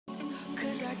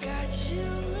I got you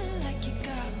like you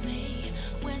got me.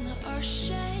 When the earth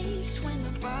shakes, when the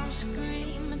bombs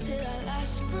scream until our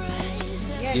last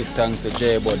breath. Give thanks to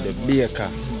J Bud the baker.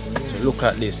 So look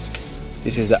at this.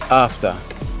 This is the after.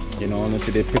 You know, when you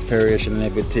see the preparation and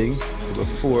everything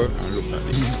before, and look at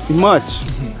this. Much.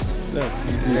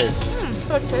 Yes.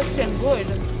 So tasty and good.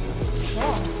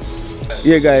 Wow.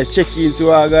 Yeah, guys, check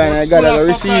into our guy and I gotta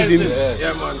receive him.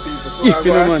 Yeah, man, people. So If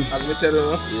you know, man. As we tell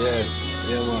you,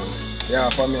 yeah, man. Yeah,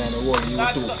 for me and the whole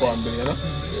YouTube family, you know.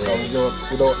 Because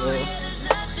without me,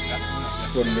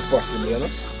 it wouldn't be possible, you know.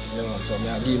 You know, so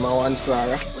I give my one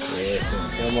Sarah.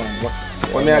 Yeah, man. But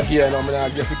when I give you, I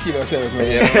give you kill yourself, man.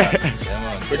 Yeah,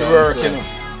 man. With the work, you know.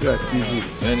 That is it.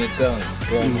 Many times.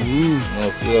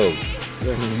 No clothes.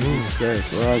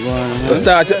 Guys, what I go on? So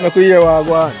start it, make we hear what I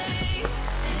go on.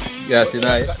 Yes, you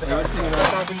know.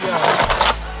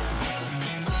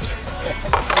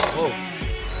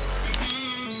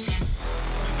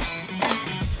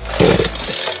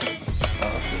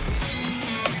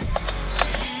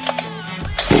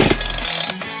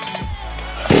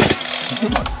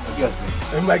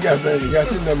 In my gas, you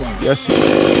guys in there, man. Yes.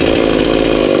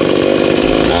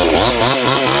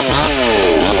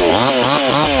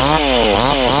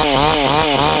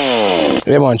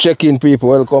 Yeah, man, check in, people.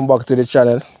 Welcome back to the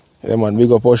channel. Yeah, man,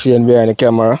 big up Ocean behind the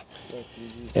camera.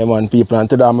 Yeah, man, people. And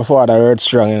today my father heard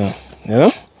strong, you know. You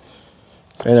know?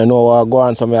 So, you know what I go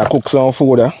on, so I cook some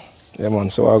food. Yeah, man,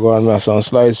 so I go on, I have some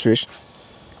sliced fish.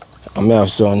 And I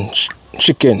have some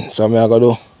chicken. So I go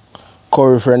do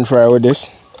curry French fry with this.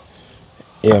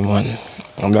 Yeah, man.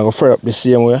 I'm going to fry up the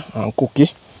same way and cook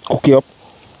it up.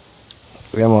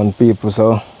 Yeah, man, people.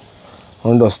 So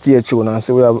I'm just stay tuned and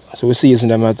see we season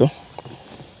them too.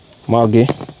 Maggi,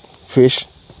 fish,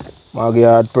 Maggi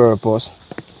add purpose.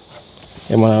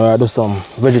 Yeah, man, I'm going to do some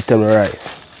vegetable rice.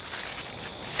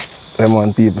 Yeah,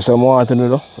 man, people. So I want to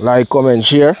do like, comment,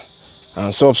 share,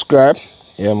 and subscribe.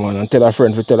 Yeah, man, and tell a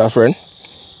friend to tell a friend.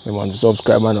 Yeah, man,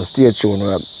 subscribe and stay tuned.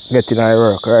 We're getting our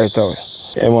work right away.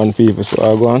 Yeah, man, people, so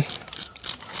I go on.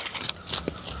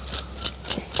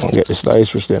 I'll get the slice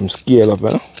fish them scale up, you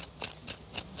know.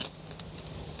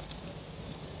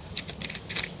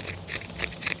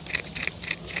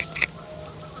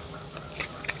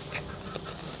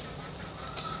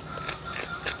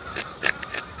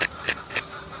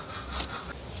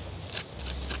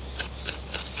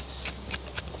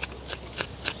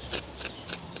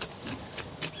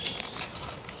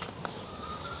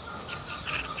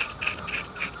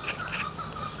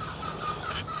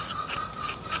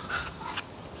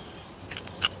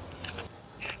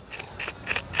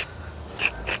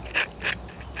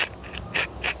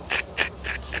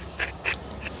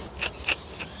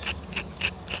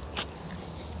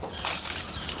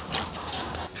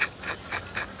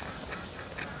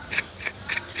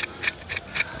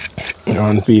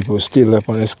 And people still up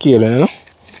on the scale, you know.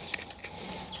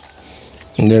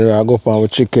 And then I go up on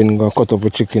with chicken, go cut up the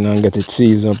chicken and get it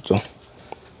seasoned up too.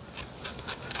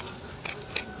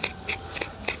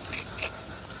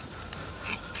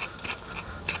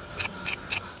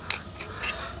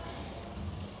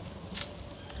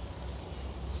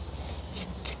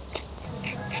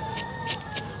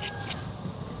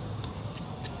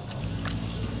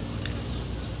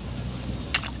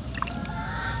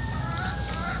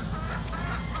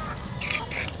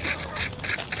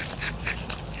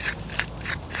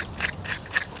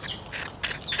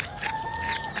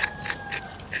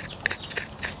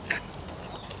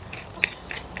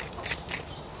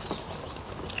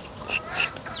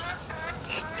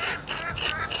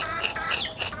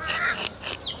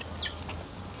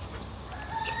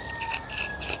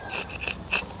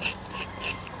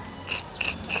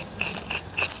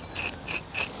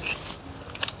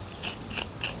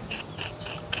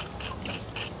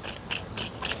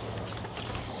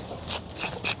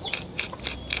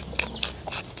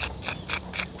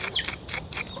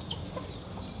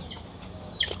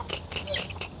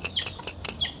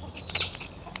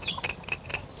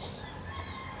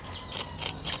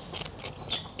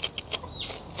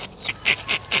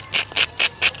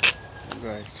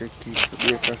 Guys, check this. The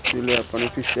baker still up on the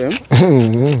fish them.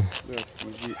 That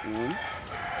is it, man.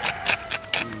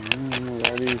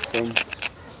 That is some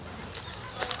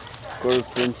curry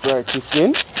French fried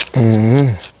chicken.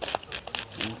 And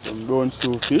some brown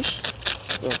stew fish.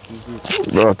 That is it.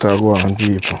 But I go on,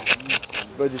 people.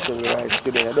 Vegetable rice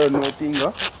today. I don't know thing,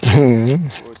 huh?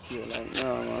 But here like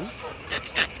now, man.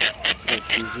 That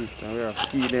is it. And we have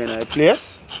tea there in our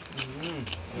place.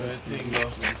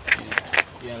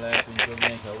 In life in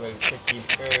Jamaica, well, check in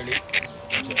early.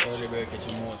 Early bird catch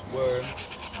the most worm.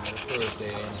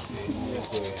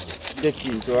 Check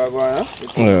in to our one,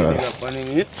 Yeah.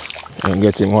 And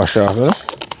get him washed off, you know?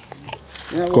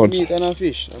 yeah, Cut. meat and a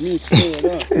fish. A meat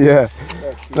too, Yeah.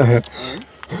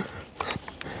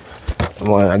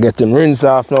 Man, I get him rinse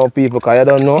off now, people, because you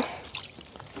don't know.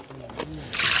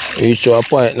 You reach to a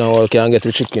point now where you can get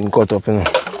the chicken cut up, you know.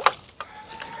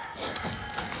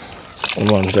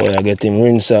 Man, so I get him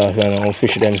rinse off and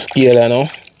fish them scale, you know.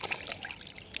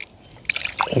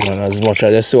 Man, as much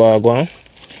as you see what I go on,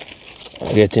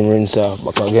 I get him rinse off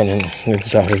back again and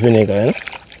rinse off with vinegar, you know.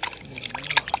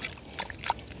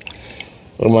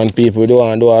 Well, man, people don't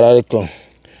want to do all that little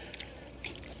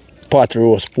pot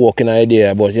roast pork in the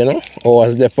idea, but you know,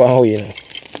 always the pan, you know.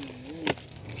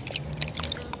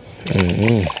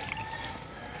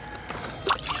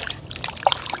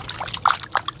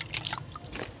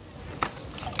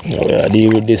 Now we are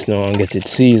deal with this now and get it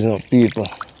seasoned up, people.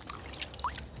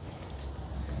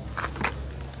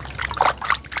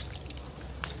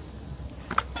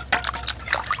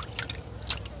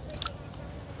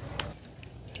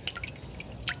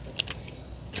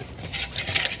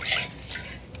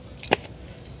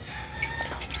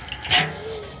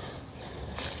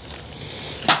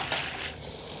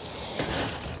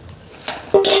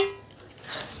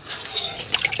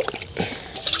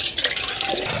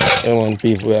 I want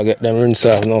people to get them rinse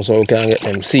off now so we can get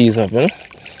them seasoned up, you know.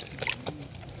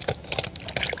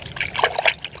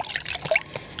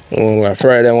 We're going to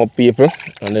fry them up, people,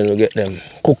 and then we get them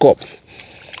cook up.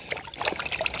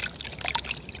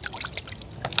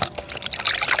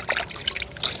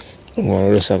 We're going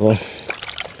to just have to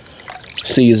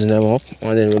season them up,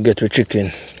 and then we get the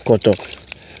chicken cut up.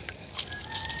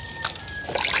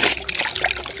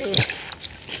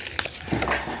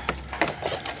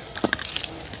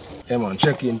 Yeah, man,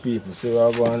 check in, people, see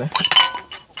what I'm going on.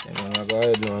 Yeah, man, I go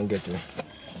ahead now and get the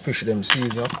fish them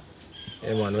seasoned up.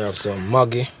 Yeah, man, we have some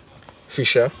Maggi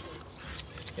fisher.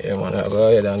 Yeah, man, I go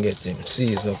ahead and get them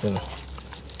seasoned up, you know.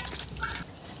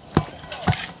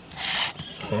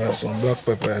 I have some black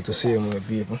pepper to see them with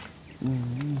people.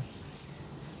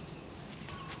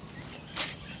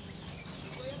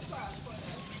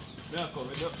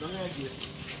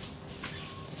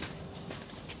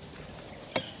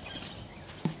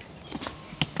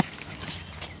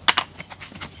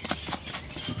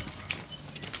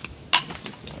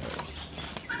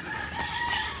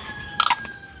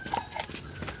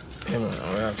 Yeah, man,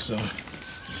 I have some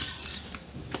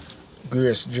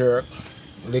Grace jerk,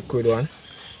 liquid one.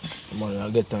 Man,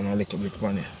 I'll get on a little bit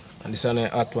on it. And this is a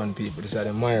hot one, people. This is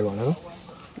the mild one, you know?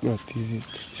 That is it.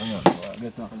 Yeah, so I'll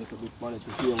get on a little bit on it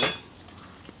to see them.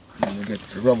 And you get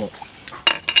the rub up.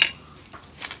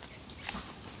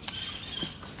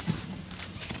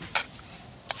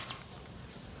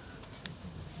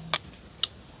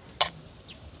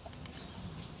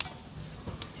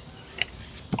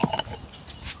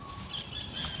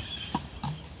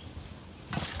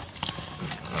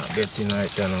 Getting right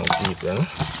there now, people, you know?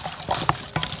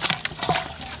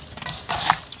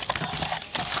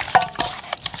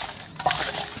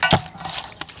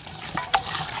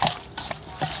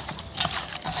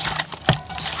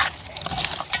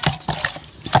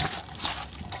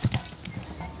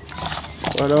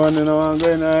 What the one you know I'm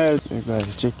going ahead? You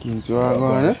guys check into our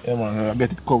going, eh? Yeah, man, I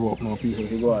get it covered up now, people.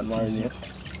 You go and marinate.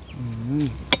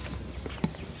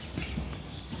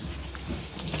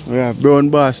 We have brown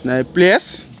bass in the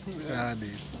place. Yeah,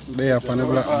 they up on the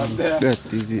black man. That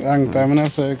is it. Long time I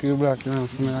saw you black, you know,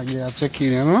 so I get a check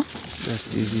in, you know. That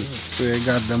is it. So you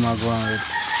got them a go on with.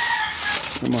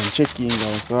 Come on, check in now.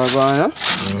 So I go on, yeah?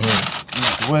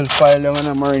 Well filed down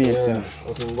and marinate. Yeah,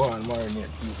 we can go and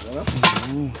marinate, people,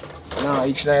 you know? Now,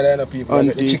 each night I know people I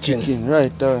get the chicken.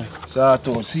 Right there. Sort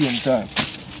out, same time.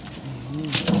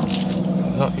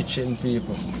 Not itching,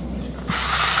 people.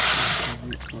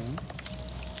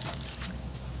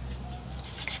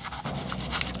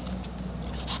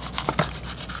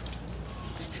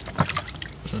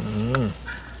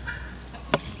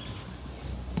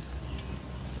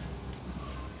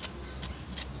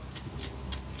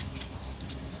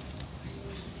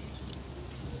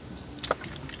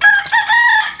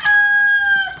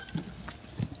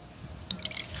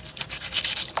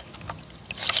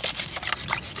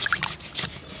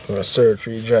 A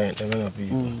surgery giant, them, you know,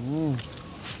 people.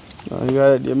 Now you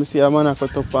got it. Let me see a man a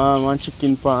cut up one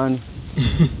chicken pan.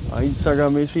 On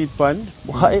Instagram, you see it pan.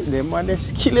 Why? The man is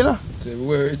skill, you know. Say,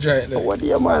 where giant there? What do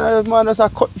you man? The man just a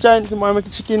cut giant. The man make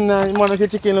the chicken. The man make the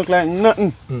chicken look like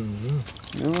nothing.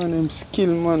 The man them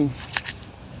skill, man.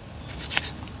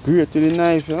 Great to the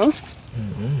knife, you know.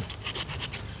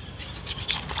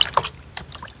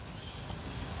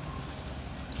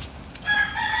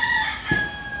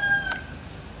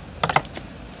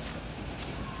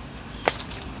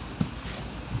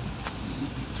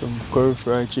 Some curry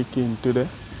fried chicken today.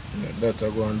 Yeah, that's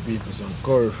a go on people, some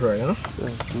curry fry, you know?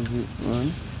 That is it,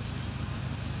 man.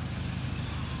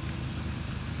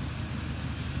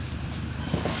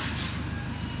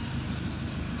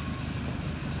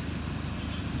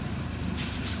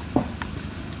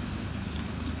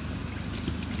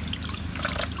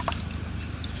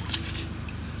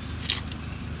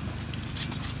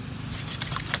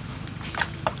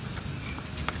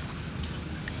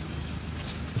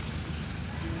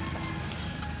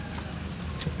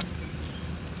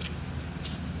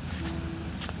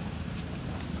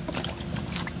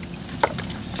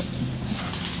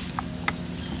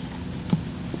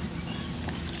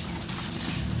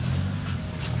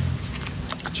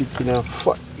 Chicken and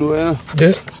fat though, yeah.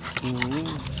 This?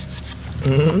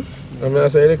 I'm gonna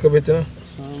say a little bit, you know?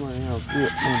 Oh man, yeah,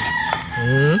 great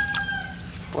man.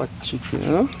 Fat chicken, you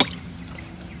know?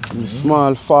 Them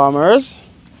small farmers.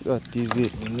 That is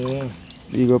it. Yeah.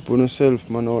 Big up on yourself,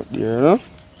 man, out there, you know?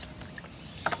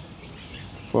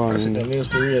 I see Farming. them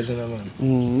used to raising them, man.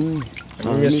 Mm-hmm. I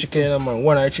raise chicken, you know, man.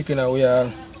 One eye chicken, we are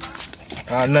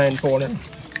 9 pounds.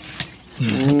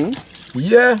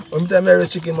 Yeah, when time I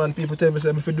raise chicken, man, people tell me,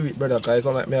 say, if you do it, brother, because I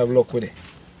come like me have luck with it.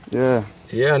 Yeah.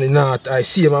 Yeah, and not, I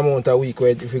see him amount a week where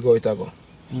if you go, it a go.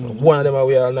 One of them are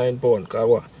weigh 9 pounds, because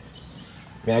what?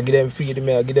 Me I give them feed,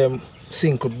 me I give them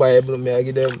single Bible, me I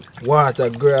give them water,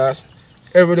 grass,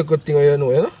 every little thing you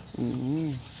know, you know?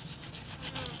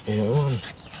 Yeah, man.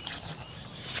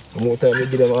 The more time you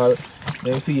give them all,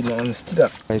 them feed and still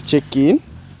that. I check in.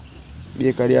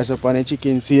 Because there's up on the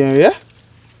chicken same way.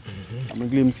 I'm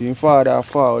glimpsing him farther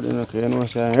forward, you know, because you know,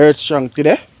 so earth strong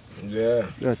today. Yeah.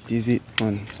 That is it,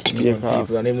 man. Yeah,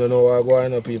 people and him don't know what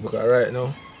going on, people, because right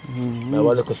now, I have a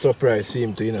little surprise for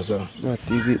him too, you know, so. That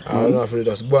is it, I don't man. know if you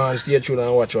just go and stay tuned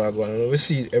and watch what going on. We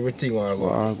see everything what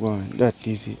going on. That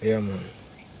is it. Yeah,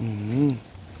 man.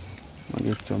 I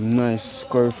get some nice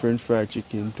curry fried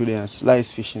chicken today and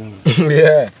sliced fish, you know.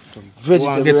 Yeah. Some We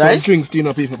want vegetable to get some rice. drinks too, you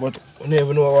know, people, but we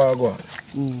never know what going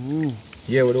on.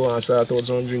 Yeah, we don't want to start out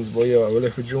some drinks, but yeah, we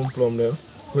left with June Plum there.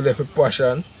 We left with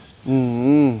Passion.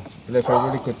 We left with a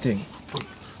really good thing.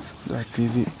 That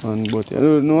is it, man. But I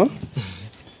don't know.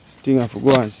 Thing I have to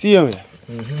go and see him.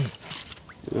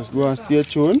 Just go and stay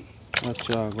tuned.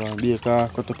 Watch out, go and bake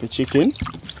cut up the chicken.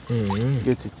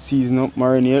 Get it seasoned up,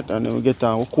 marinate, and then we get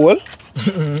on with coal.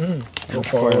 So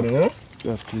far, you know?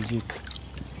 That is it.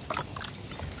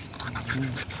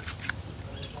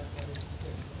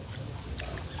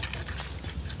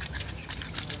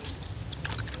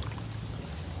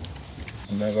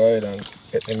 I'm going to go ahead and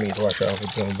get the meat washed off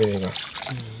with some vinegar.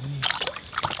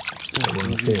 And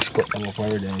then the fish cut them up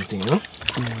already and thing, you know?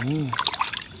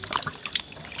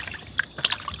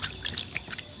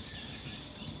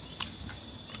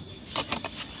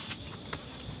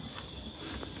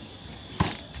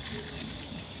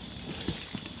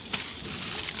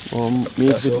 Meat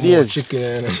That's with some days. more chicken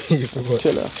and you forgot.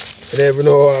 Killer. You never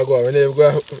know how I go. You never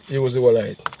go use the whole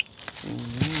light.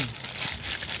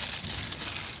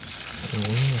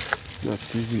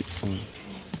 That is it, man.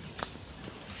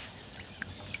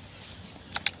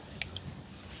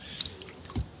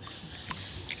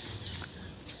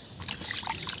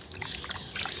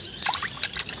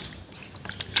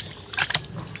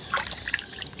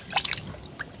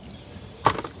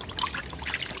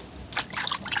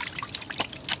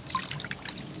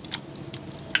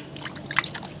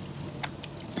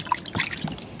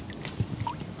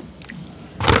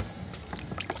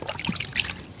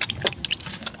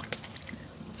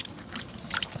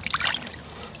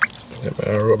 Let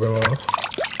me rub him off.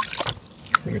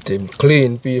 Get him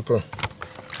clean, people.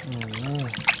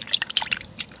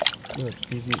 That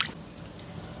is it.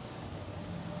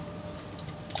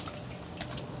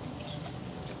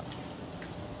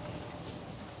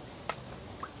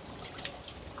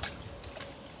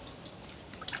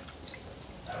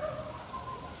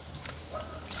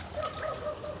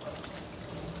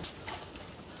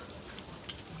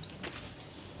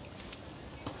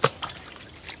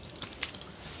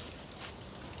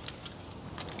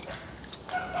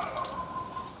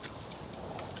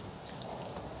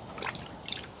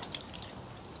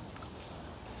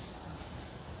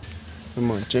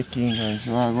 Come on, check in guys,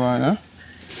 so I go on, huh?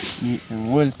 Neat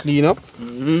and well clean up.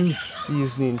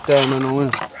 Seasoning time and all.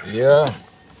 Yeah.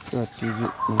 That is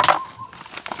it, man.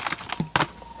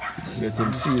 Get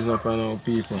him seasoned up and all,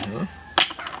 people. Huh?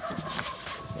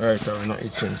 Right, I'm not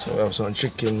itching, so we have some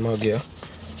chicken mug here.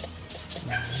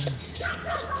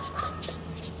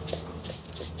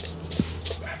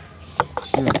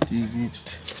 That is it.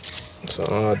 Some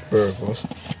hard purpose.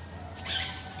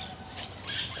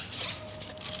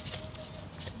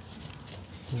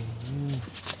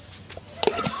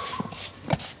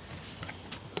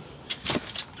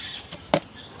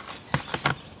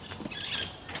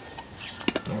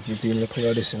 put in the clear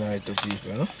of this in it to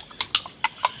people, you know?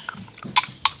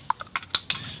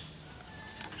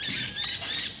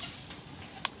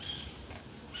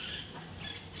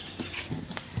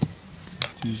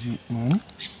 That is it, man.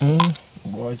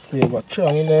 Boy, flavor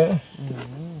strong in there.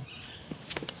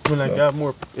 Feel like you have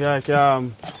more,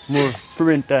 more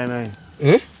fermenter, man.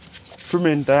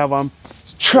 Fermenter, I have a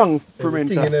strong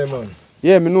Everything fermenter. in there, man.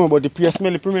 Yeah, I know, but the pure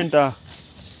smelly fermenter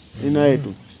in it.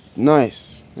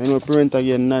 Nice. You know, fermenter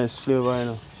get nice flavor, you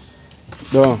know.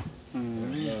 Done.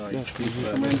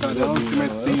 Fermenter, the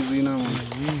ultimate season, you know,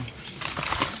 man.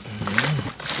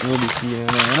 No big deal, you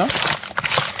know.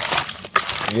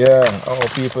 Yeah, our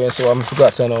people, you see what I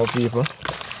forgot to know people.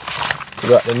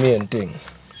 Forgot the main thing.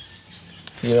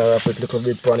 See, you know, I put a little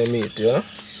bit on the meat, you know?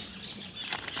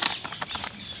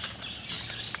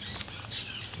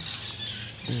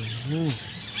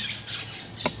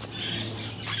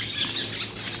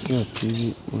 That is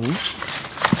it, man.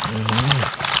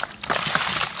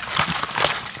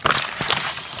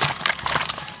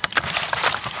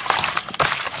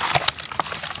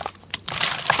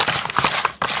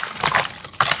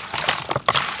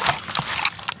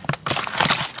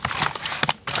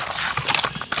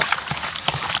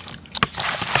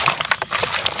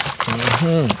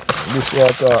 This is what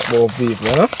I talk about people,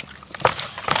 you know?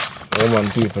 Woman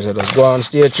people, so just go and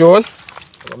stay tuned.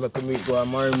 I'll make the meat go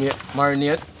and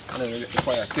marinate, and then we get the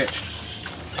fire catch.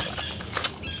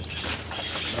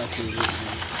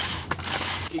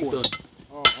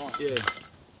 Yeah.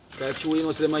 That's why you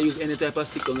know, so they might use any type of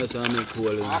stick on this and make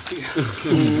hole.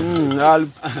 All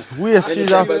waste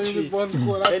is a... Any tree with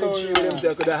them,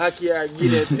 they could have hacky or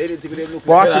guinea, anything with them look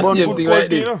What like bun that. good Thing quality, like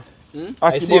this. you know?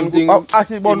 I see him thing.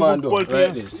 Aki bun good quality,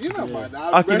 like you this. You know, man.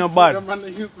 Aki no bad.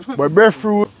 But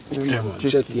breadfruit... Yeah, man,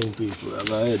 check in people. I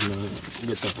go ahead, man.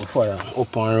 Get up a fire,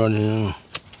 up and running, you know.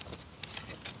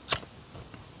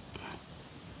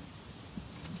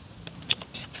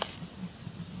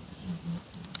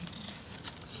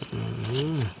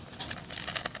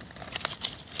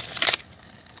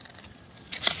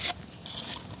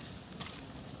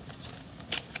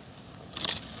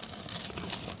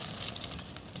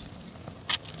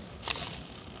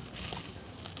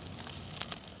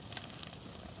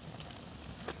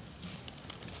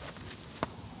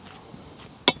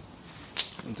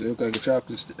 So you can get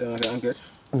chocolate and get.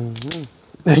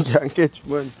 They can't catch,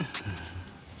 man.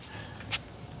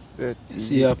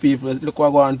 See how people, look what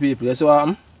go on people, you see what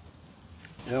happen?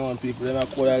 You know want people, they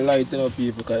don't call that light, you know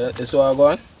people, because you see what go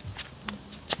on?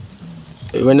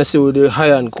 When I see with the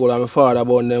high and cool, I'm father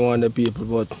about them on the people,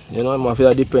 but you know, I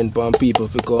feel depend on people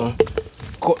if you can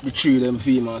cut the tree, them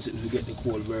females to get the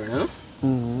coal burn, you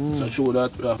know? So show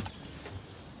that, So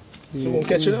you won't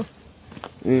catch it now?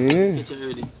 Catch it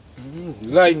already.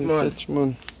 Light, man. Catch,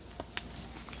 man.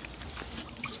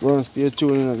 Just go and stay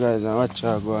tuned, you know, guys, and watch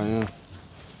how go on, you know.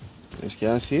 As you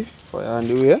can see, fire on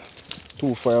the way.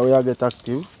 2 fire we get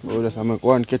active, but we just make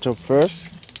one catch up first.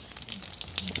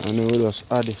 And then we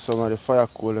just add some of the fire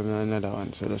coal and another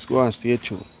one. So just go and stay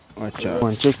tuned. Watch out.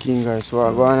 One check in, guys, so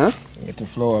I go on, Get the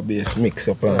flour base mix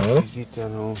up, you That know? is it, you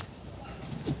know.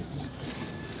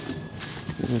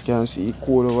 You can see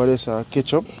coal over there, so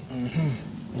ketchup.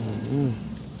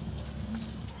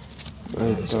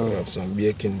 Right, So we have some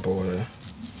baking powder.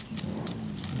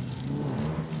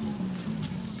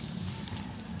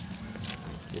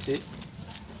 You see?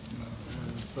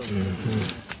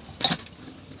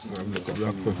 I have a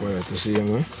black pepper here to see,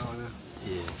 man.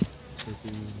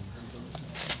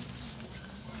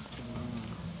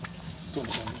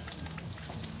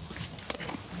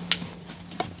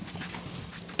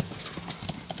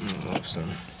 I have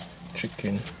some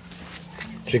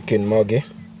chicken maggi.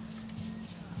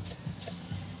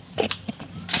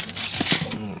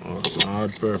 I have some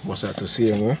hard purpose here to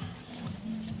see, man.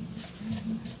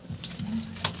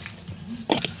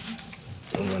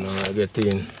 And then I get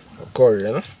in curry,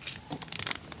 you know?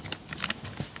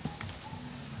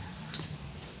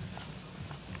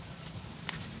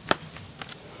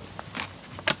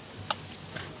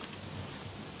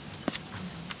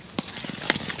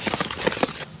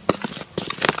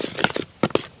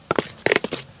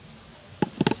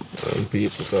 And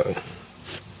people got,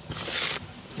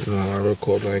 you know, I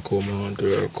record like how I want to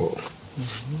record.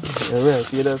 Yeah,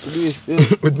 right, you have to do this. Yeah.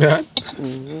 With me?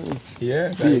 Yeah,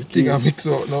 that thing I mix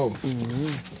out now.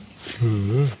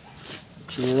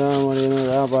 So you know,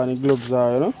 have any gloves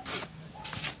there, you know?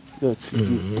 That is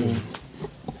it.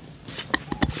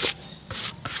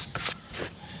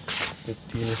 Get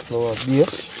in the flour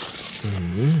base.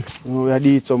 We had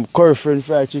eat some curry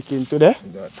fried chicken today.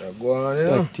 That go on, you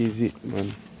know? That is it,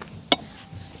 man.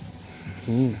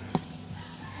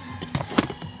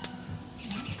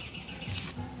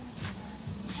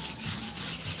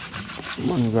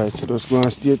 Man, guys, so just go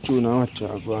and stay tuned and watch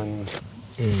her go on.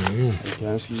 You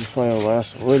can see the fire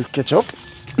was well catch up.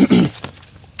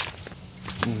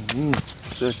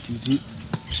 That is it.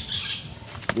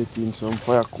 Getting some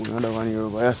fire cool, another one here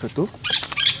over here so too.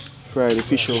 Fry the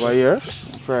fish over here,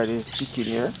 fry the chicken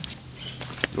here.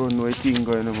 Don't know a thing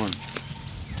going on, man.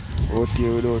 Out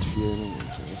here without fear, man.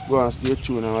 So let's go and stay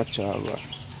tuned and watch her go.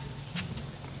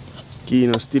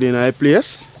 Kino still in our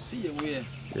place. See you here.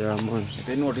 Yeah, man. If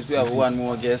you notice, we have one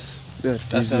more guest.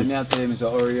 That's why I tell him to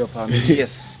hurry up and make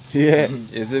guess. Yeah.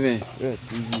 You see me?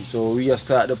 So we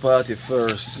start the party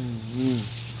first.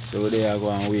 So they are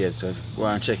going to wait. So go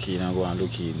and check in and go and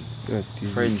look in.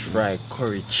 French fry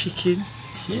curry chicken.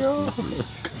 Yo.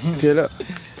 Tell her.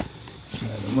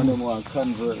 One of them want to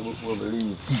convert what we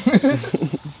believe.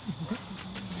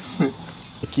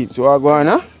 Keep so I go on,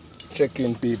 huh? Check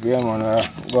in people, yeah man.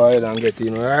 Go ahead and get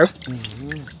in, alright?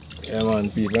 Yeah man,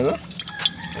 people, you know?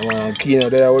 Yeah man, Kino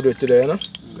there, what do today, you know?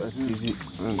 That is it.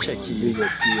 Check in. Big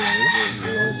up Kino,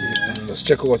 you know? Just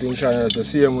check out in China the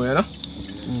same way, you know?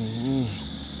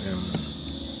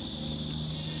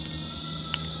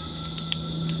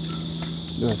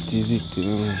 That is it, you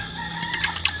know.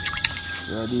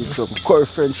 So I do some curry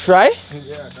French fry,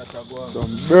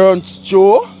 some burnt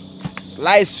stew,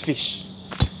 sliced fish.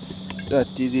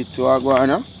 That is it. So I go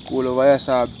on, cool over here,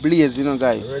 so blaze, you know,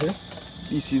 guys. Ready?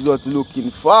 This is what you're looking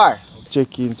for.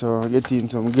 Check in, so get in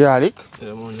some garlic.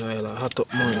 Yeah man, oil hot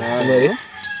up man. Smell it?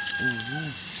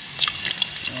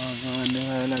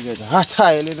 I get hot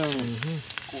oil, you know.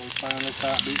 Cold fire, let's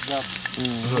big drop.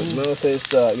 Now say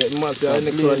start get mad, so the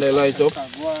next one they light up.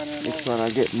 Next one I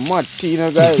get mud tea, you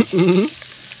know, guys.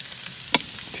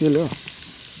 Tell you.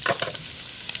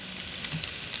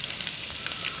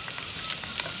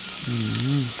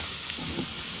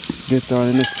 Get on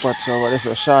the next patch over there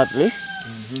so shortly.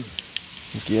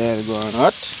 Okay, going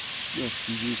hot. Just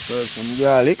give it first some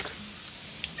garlic.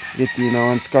 Get in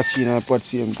one scotch in and pot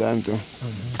same time too.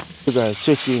 You guys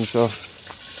check in, so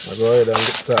I go ahead and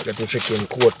start get the chicken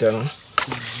coat, you know.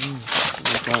 you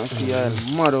can see I'm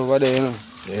mad over there, you know.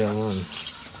 Yeah man.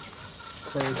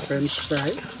 Curry French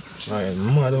fry. I am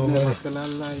mad over there. Feel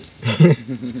alive.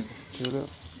 Tell you.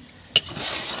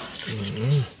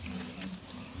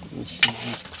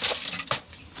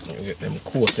 You get them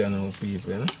coat, you know,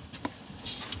 people, you know.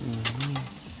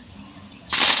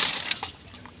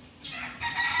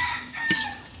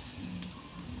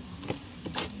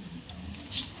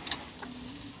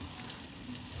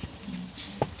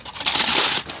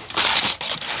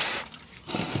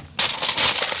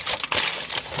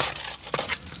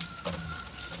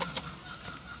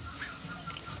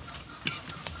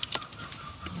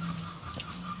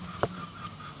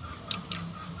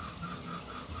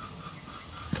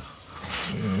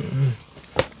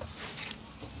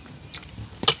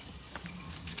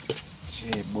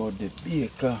 About the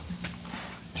baker.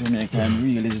 Jamaican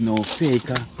real is no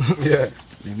faker. Yeah.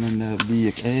 Remember that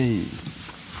bake, hey.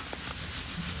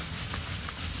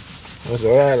 What's the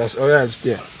oil? That's oil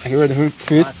still. Are you ready for it?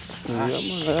 Yeah, man,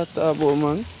 that's about,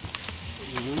 man.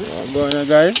 Yeah, go on,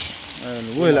 guys. And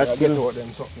well, I get out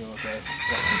them something out there.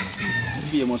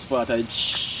 Famous part of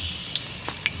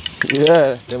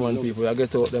yeah. Them one people, I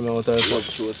get out them out there.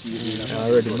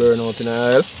 Already burn out in the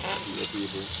oil.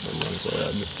 So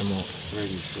I get them out.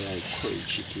 Ready fried curry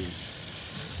chicken.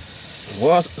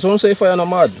 What? Someone say fire no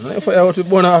mad. If fire out to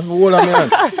burn off the whole of my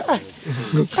hands.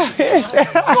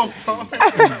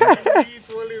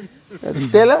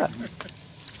 Tell her.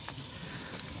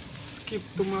 Skip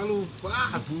to Malu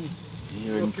fast.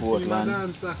 Here in Portland.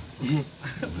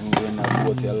 We're in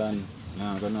Portland.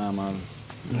 Nah, go now, man.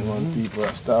 You want people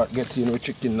to start getting with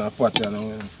chicken in a pot, you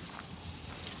know.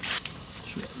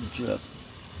 Chop.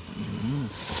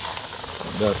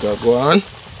 That go on.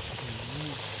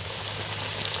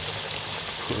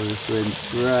 Curry French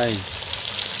fry.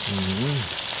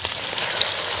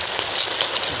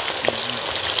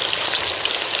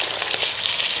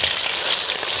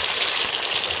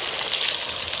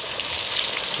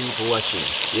 People watching.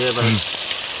 You ever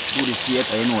do the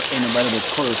theater, you know anybody with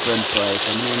curry French fries,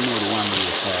 and you know the one with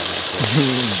the fire.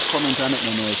 So comment and let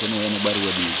me know if you know anybody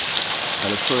with these.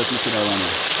 I'll first look at that one.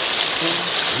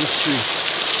 History.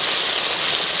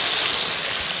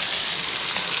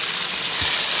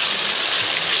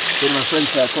 So my French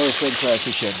fry, curry French fry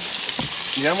fish.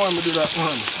 Yeah man, we do that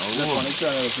one. That one is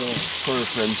curry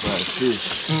French fry fish.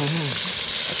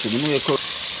 Actually, you know your curry.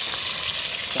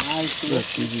 Nice. That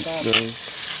is it,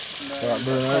 guys.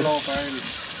 Burn off already.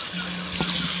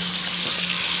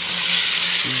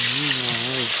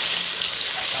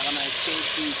 Have a nice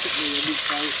tasty chicken with deep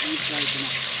fried,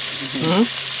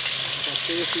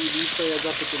 So you see these fire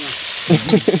drop it in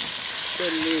 10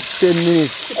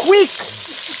 minutes. Quick!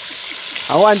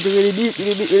 I want to really deep,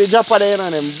 really drop it there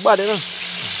and them bad, you know.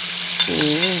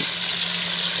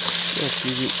 That's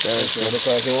easy.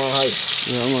 Because you want high.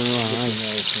 Yeah, man, you want high.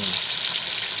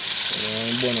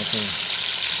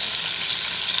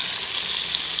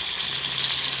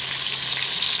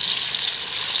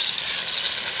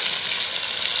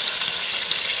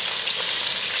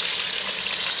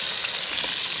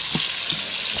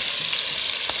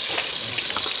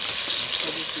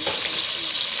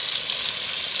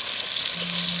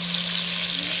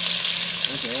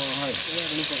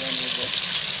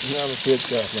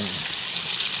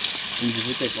 Easy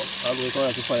to take up. All the way to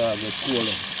the fire get cool.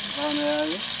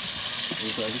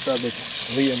 It's a bit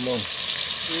lean down.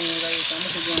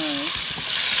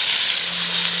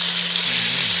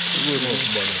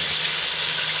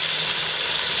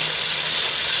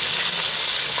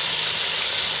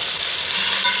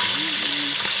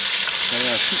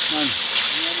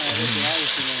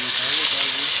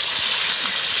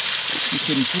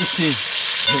 Chicken pretty.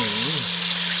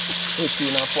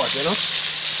 Pretty in a pot, you know?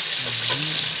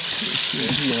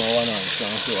 You know, one hand, so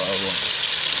I want.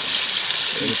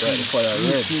 The fire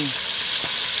red.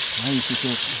 Nice it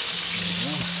up.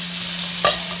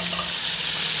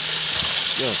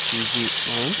 Just easy,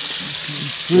 man.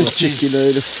 The chicken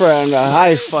or the fry and the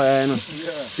high fire, you know.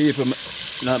 People,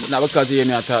 not because you hear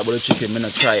me talk about the chicken, I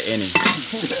don't try any.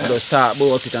 I just talk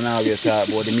about it and always talk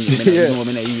about the meat. I don't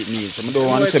know I eat meat. So I don't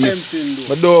want to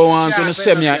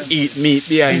say me I eat meat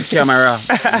behind camera.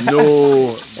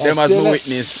 No, them has no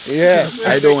witness. Yeah.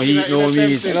 I don't eat no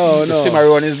meat. No. The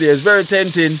cimarron is there. It's very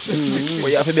tempting.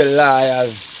 But you have to be loyal.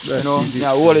 You know, I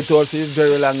hold it out for a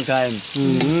very long time.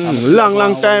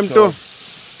 Long time too.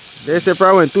 They say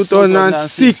probably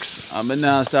 2006. I'm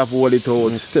not stop hold it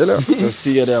out. Tell her. So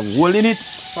stay there holding it.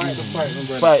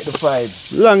 Fight the fight.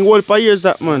 Long hold for years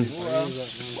that man.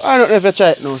 I don't know if you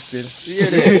try it now still. Yeah,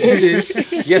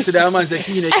 yesterday man said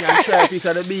Keenan can't try a piece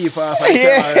of the beef off.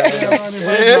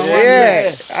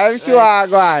 Yeah. I see what I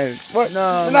go on. But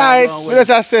No, we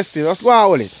just assess it. Let's go and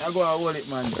hold it. I go and hold it,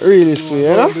 man. Really sweet,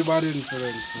 you know? Everybody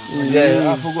influence. Yeah,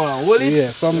 I have to go and hold it.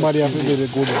 Yeah, somebody have to be the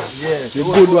good one. Yeah, The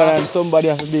good one and somebody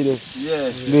have to be the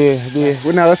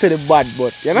we never say the bad,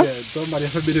 but you know? Yeah, somebody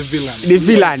have to be the villain. The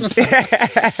villain.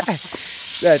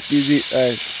 That is it.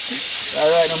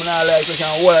 Alright, I'm not like we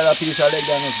can hold a piece of leg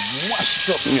and just wash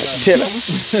it up. Tell them.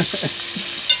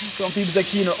 Some people say,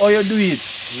 Keenan, how you do it?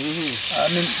 I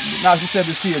mean, now she said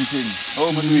the same thing. How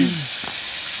we do it?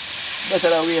 Better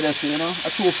than way they say, you know?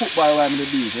 I throw football while I'm the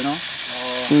beat, you know?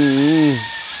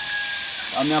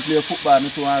 I mean, I play football, I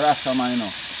so a Rasta man, you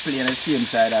know, playing the same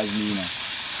side as me, you know.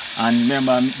 And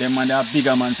remember, them man that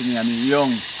bigger man to me, I mean, young.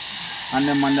 And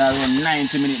them man that run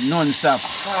 90 minutes non-stop.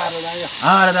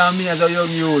 Harder than me as a young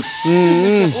youth.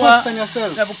 What? Question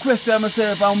yourself. Never question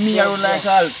myself, and me I run like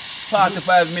all 45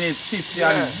 minutes, 50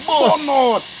 and boss.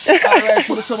 Alright,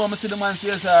 to the summer, I see the man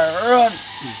still say, run.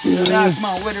 I ask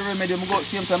man, where the remedy? I go,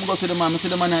 same time I go to the man, I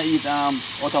see the man eat out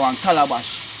of one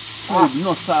calabash. Food,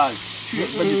 no salt,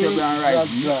 straight vegetable and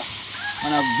rice.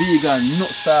 And a vegan, no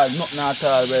salt, nothing at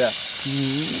all, brother.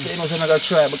 So you know, I'm going to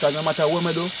try because no matter what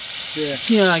I do,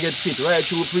 can't get fit. Right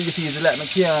through pre-season, like, I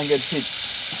can't get fit.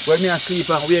 When I sleep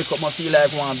and wake up, I feel like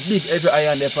one big heavy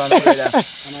iron there on the brother.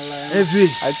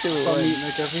 Heavy. I tell you.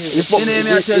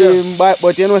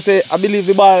 But you know, say, I believe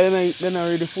the bar, they're not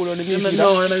really full on the meat.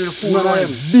 No, they're not really full on them.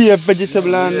 Be a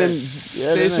vegetable and them.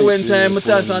 So when time I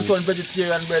turn and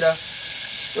vegetarian, brother,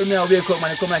 when I wake up,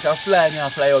 man, I come like a fly, and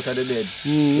I fly out of the bed.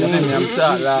 You see me, I'm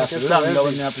start laughing longer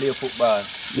when I play football.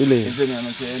 Really? You see me, I'm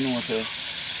saying, you know, sir.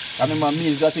 I remember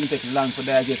meals that thing take long for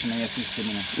digestion in your system,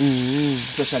 you know.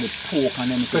 Especially pork and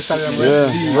them.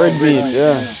 Red meat,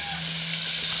 yeah.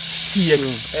 Steak,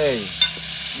 hey.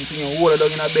 You think you hold it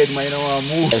down in a bed, man, you don't want to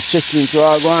move. Chicken to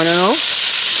our go on, you know?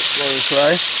 Curry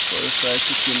fry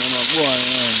chicken, you know, go on,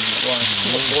 you know. Go on,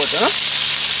 smoke out,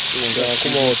 you know.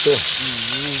 Come out too.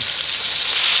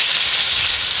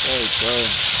 Sorry.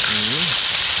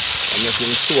 I'm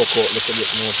making soak out a little bit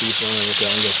more people and you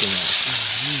can get in there.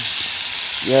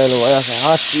 Yeah, look, that's a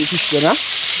hot fish, you know?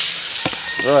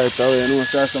 Right away, you know,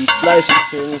 so some slices,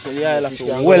 so you know, so yeah, like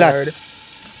well at.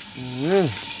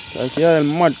 Like, yeah,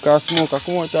 mad car smoke,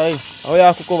 come out here. How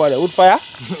you cook over there? Wood fire?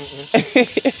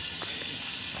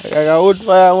 I got wood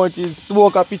fire, what is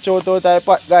smoke a pitch out of the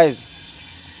pot, guys.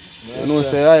 You know,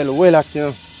 so yeah, well at, you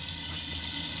know.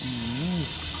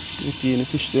 Looking the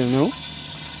fish there now.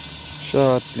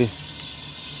 Shortly.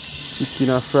 Chicken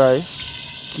and fry.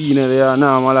 Keenan there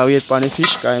normal I wait for the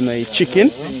fish because I eat chicken.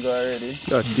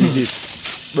 That is it.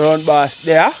 Brown bass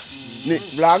there. Nick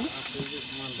vlog.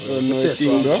 You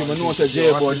know say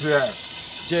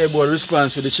J-Boy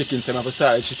response for the chicken, so I have to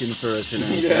start the chicken first, you know.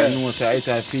 Yeah. You know say it's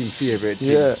a film favorite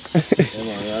thing. Yeah. Yeah,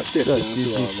 man, I taste it and see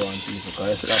what I want to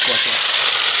because that pot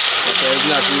is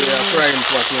not really a frying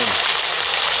pot, you know.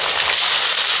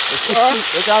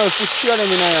 You can put share them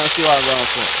in there and see what I'm going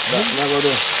for. That never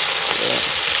do. Yeah.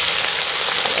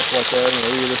 That pot is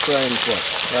really frying pot.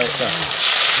 Right there.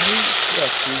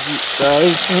 That is it,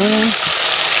 guys.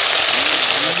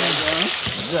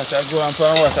 That I go on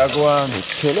for what I go on.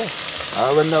 Tell you.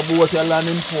 I when the boat you land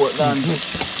in Portland.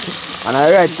 And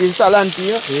I write this talent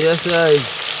here. Yes, I.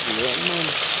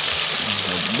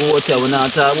 Boat here, we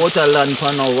not talk about a land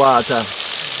for no water.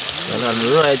 The land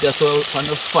right just so on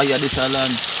the fire this a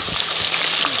land.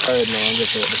 Alright now I'm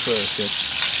get out the first set.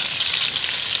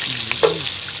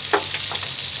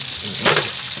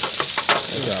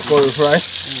 That's a curry fry.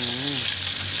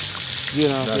 You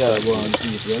know, That's yeah. a go on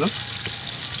eat, you know?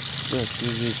 That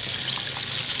is it.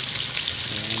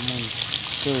 Yeah, man.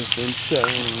 First and share,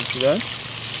 you see that?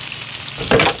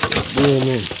 Yeah,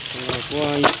 man. Go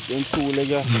on, eat them two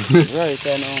legs. Right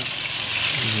there now.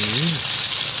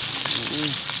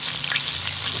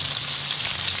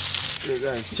 Okay,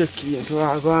 guys, check in. So I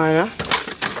go on here.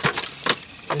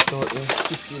 Get out the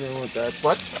chicken out of that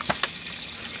pot.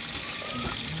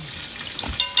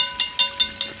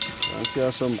 And see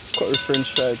how some curry french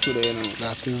fry today, you know.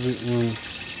 That is it, man.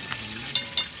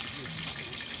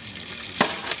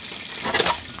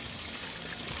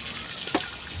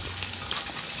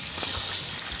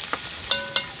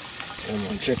 Yeah,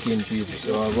 man, check in people,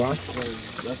 so I go on.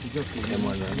 Yeah,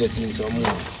 man, I'm getting some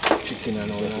more chicken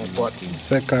and all in the pot.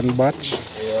 Second batch.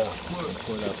 Yeah,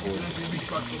 pull that food.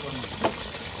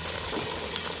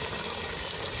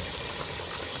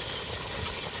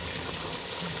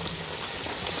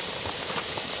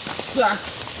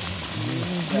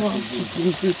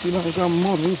 Chicken pretty like a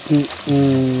mummy.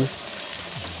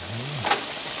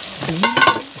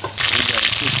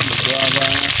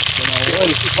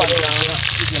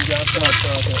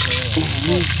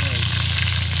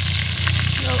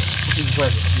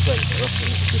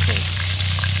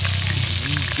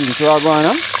 So I go on,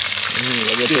 huh?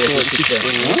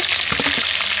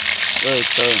 Right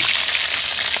there.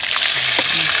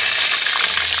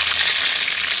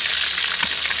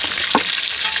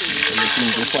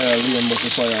 The fire rain, but the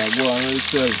fire go on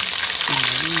itself.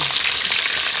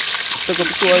 Take up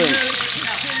the oil.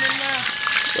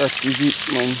 That is it,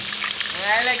 man.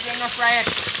 I like them to fry it.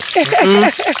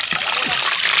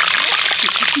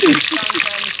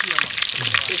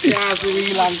 It has a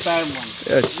really long time, man.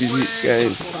 That is it,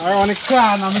 guys. I want a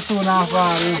can and I'm 2.5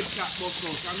 hours.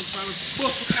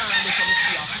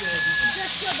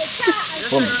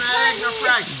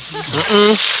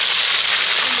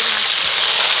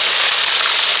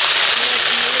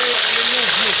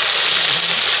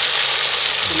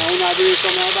 Now do it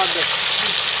come out of there.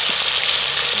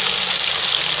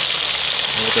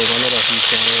 Take another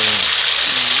piece of oil.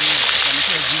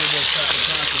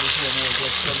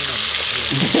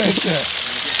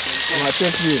 I'm a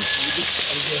test you.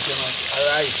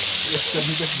 Alright.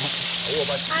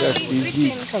 That is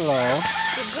it. Hello.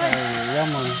 Yeah,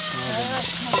 man.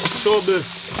 Trouble.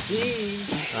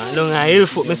 Long a hill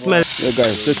foot me smell. Yeah,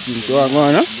 guys, check in. So I go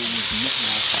on, huh?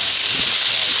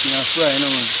 Chicken fry, no,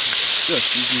 man. That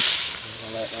is it.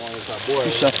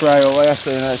 Fish a fry over here,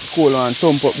 so it's cool and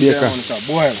thump up bacon. Yeah, it's a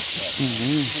boil.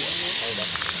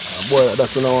 A boil,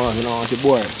 that's what I want to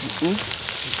boil.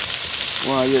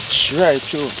 Want you try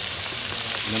too.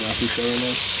 Then I fish around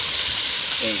now.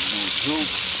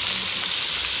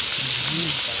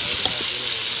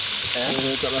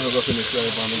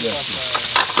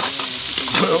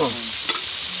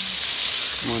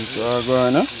 Man, so I go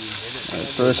on, huh?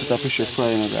 First set of fish fry,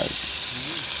 you know, guys.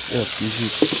 That is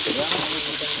it.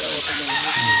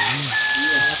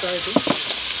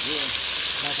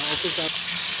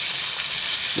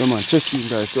 Yeah, man, check in,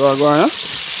 guys. So I go on, huh?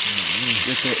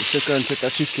 Second set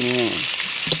of chicken, you know, man.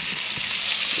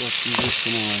 What is this,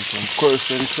 you know, man? Some curry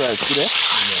french fries, see that?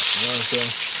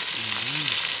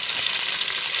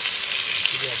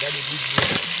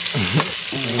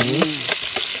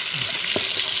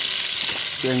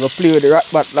 Then go play with the rat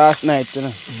bat last night, you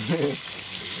know.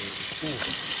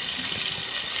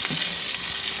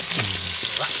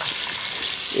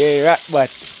 Yeah, rat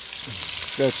bat.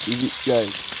 That is it,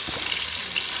 guys.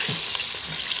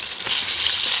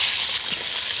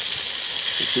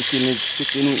 Chicken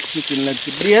legs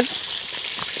to braise.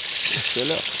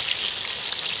 Sell up.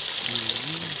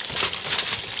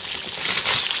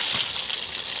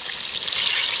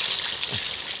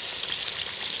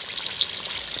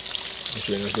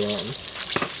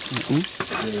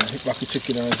 Hit back the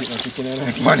chicken and sit the chicken in the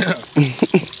pan.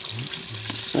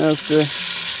 Yes, sir.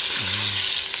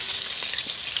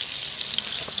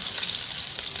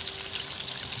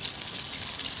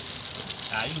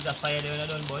 I use a fire there when I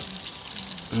done, but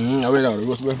I wait out the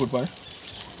roast bread food pan.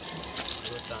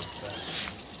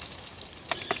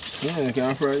 Yeah, you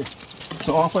can fry it.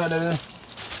 So on fire there.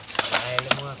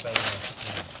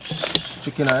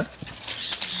 Chicken eye.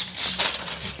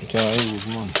 You can't use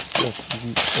man.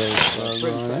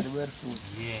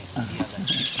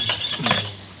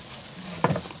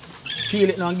 Peel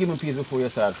it now and give me a piece before you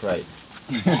start fry it.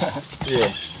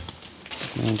 Yeah.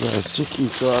 Guys, chicken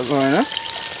so going, huh?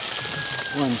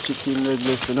 One chicken leg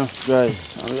left, you know,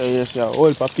 guys. I'm here to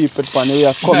all for people pan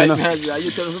here coming. You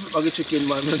tell me to put back the chicken,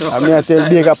 man. I'm here to tell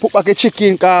Baker put back the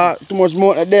chicken because too much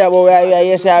more there, but we are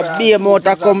here to say a beer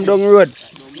motor come down the road.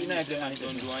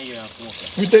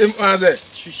 You tell him, man, say,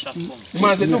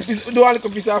 man, say, do a little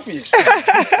piece of fish.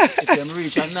 If them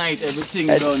reach at night, everything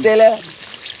I done. tell you.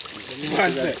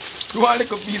 Man, say, do a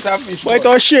little piece of fish. But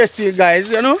it's share still, guys,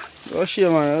 you know? It's share,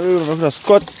 man. Just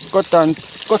cut and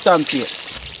peel.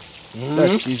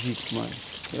 That is it, man.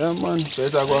 Yeah, man. So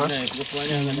it's a go on.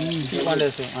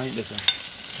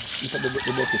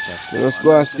 Let's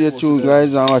go and stay tuned,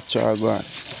 guys, and watch our go on.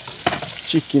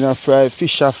 Chicken a fry,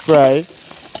 fish a fry,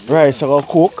 rice a go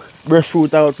cook,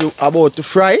 breadfruit about to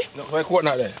fry. Why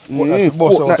coconut there?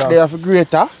 Coconut there for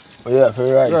grater. Oh yeah, for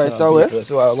rice. Right away.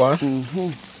 So I go on.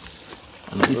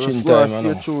 Let's go and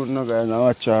stay tuned, now, guys, and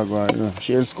watch our go on.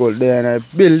 Shane's Skull there in a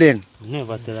building.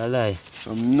 never tell a lie.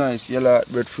 Some nice yellow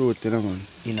breadfruit, you know, man.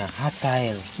 In a hot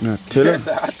tile. No, tell him. Yes,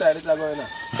 hot tide is going on.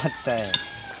 Hot tile.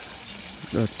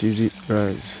 That is it,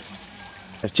 guys.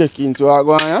 Let's check into our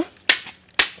go on, yeah?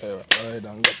 Yeah, alright,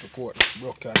 and got the coat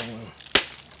broken.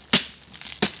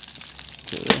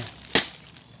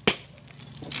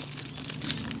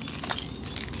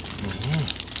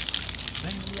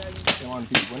 One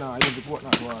people now, I use the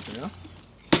coconut water, you know?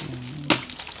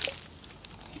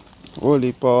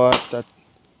 Holy power that.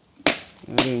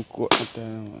 I didn't coconut there,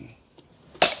 man.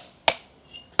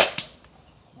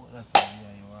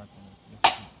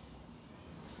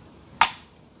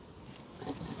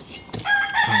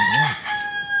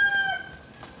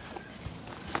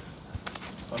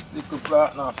 Stick the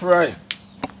plant now, fry.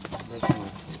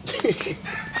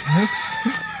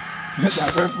 That's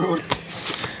breadfruit.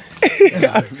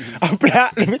 I'm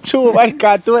plant me chew one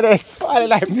cartoon and swallow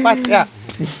like pot, yeah.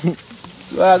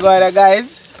 So I got it,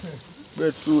 guys.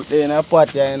 Breadfruit there in a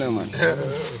pot, yeah, you know, man.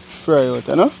 Fry out,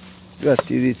 you know?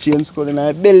 That is it. Chain Skull in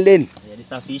a building. Yeah, this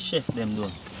stuff is chef them do.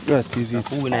 That is it.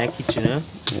 Who in our kitchen, huh?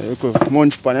 Yeah, look at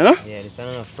munch pan, you know? Yeah, this is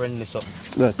not a friendly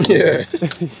something. That is Yeah.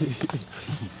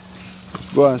 Let's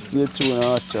go and stay tuned and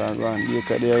watch and go and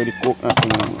bake there with the coconut, you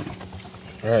know, man.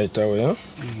 Right away, huh?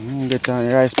 Get on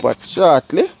the rice pot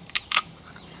shortly.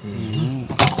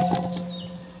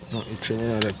 Nothing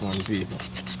changing like one people.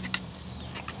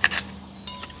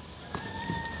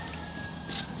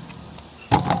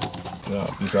 Yeah,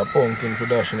 piece of pumpkin for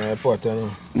dashing in the pot, you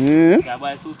know? Yeah. Yeah,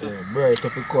 buy soup. Yeah, bright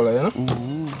up the colour, you know?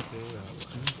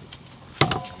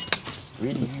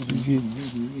 Really.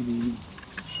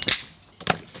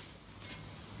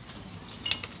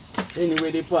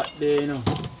 Anyway, the pot there, you know.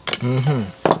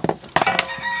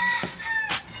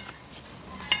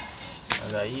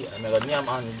 I got name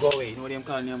and go away. You know what them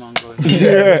call name and go away?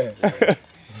 Yeah.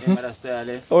 Them other style,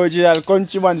 eh? Original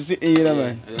countryman sitting here,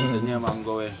 man. I just say name and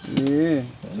go away. Yeah.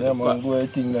 Yeah, man, go ahead,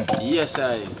 thing there. Yes,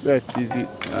 I. That is it.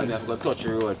 And they have got touch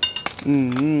the road. So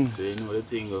you know the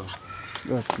thing go.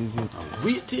 That is it. I'm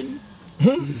waiting.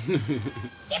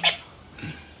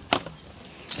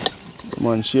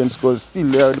 Man, Shane Skull still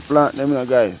there with the plant, them, you know,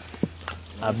 guys.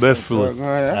 A breadfruit.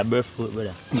 Yeah. A breadfruit,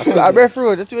 brother. A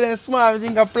breadfruit, that's what them small,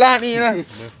 think of plant, you know.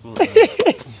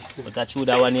 Breadfruit. But I chew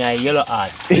that one here, yellow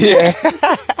heart. Yeah.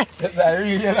 That's a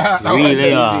real yellow. Real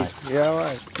yellow heart. Yeah,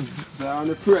 man. So on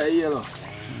the pretty yellow.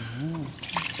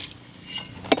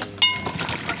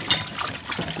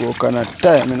 Coconut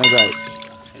time, you know, guys.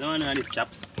 You don't know these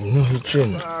chaps. No,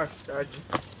 chin.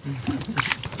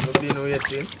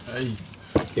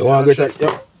 You want to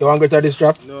get at this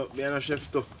trap? No, me and a chef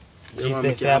too. These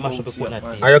days, mash up the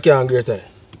coconut. Are you can't get it?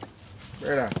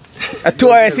 Brother. I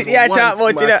told you, sit here and chat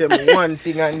about it. Tell me one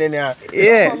thing and then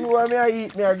Yeah. me want me to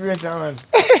eat me a greater man.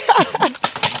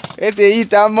 If you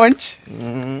eat and munch,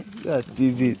 that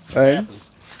is it. Right?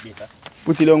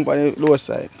 Put it down on the lower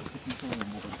side.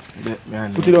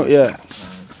 Put it down, yeah.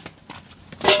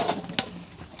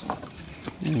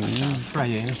 Fry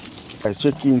it. Guys,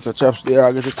 check into chops there.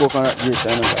 I get the coconut grater,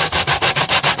 you know, guys.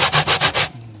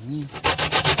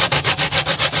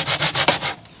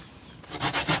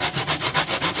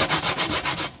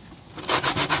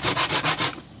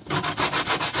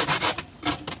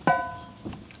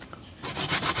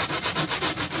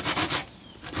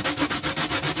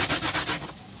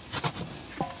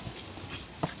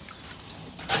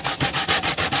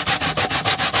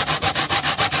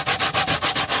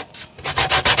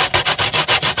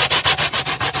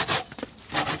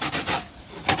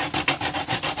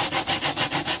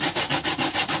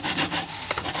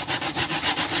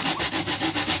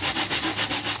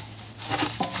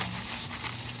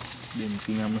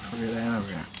 I'm afraid I have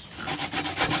it.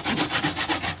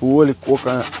 Holy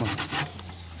coconut.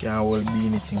 Can't hold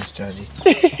beanie things, Charlie.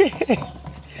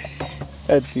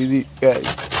 That is it, guys.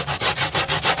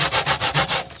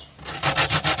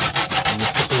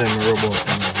 Let me rub out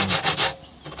them again.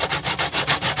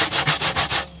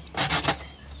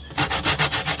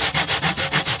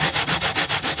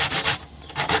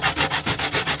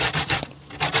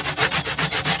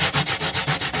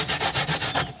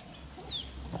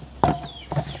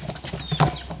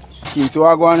 Keep to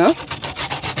our go on, huh?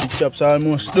 The chops are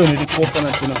almost done with the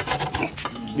coconut, you know.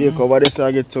 Bake over this so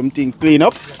I get something clean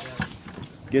up.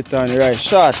 Get on the right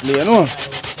shortly, you know.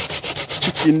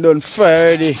 Chicken done fry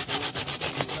already.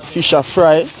 Fish are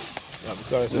fried. Yeah,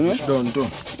 because the fish done too.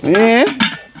 Yeah.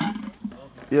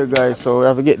 Yeah, guys, so we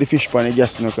have to get the fish on the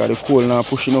gas now because the coal now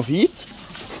pushing off heat.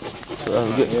 So we have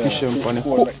to get the fish on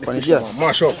the gas.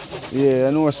 Mash up. Yeah,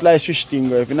 I know a sliced fish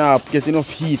thing, if you not get enough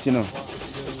heat, you know.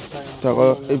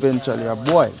 So eventually a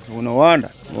boil. You don't want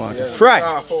that. You want it fried.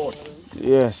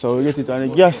 Yeah, so we get it on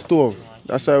the gas stove.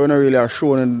 That's why we're not really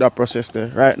showing that process there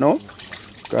right now.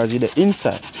 Because with the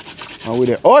inside and with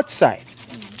the outside.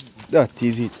 That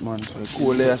is it, man. So the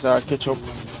coal there, so I ketchup,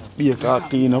 bake and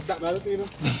clean up.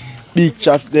 Big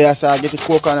chops there, so I get the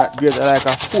coconut grate like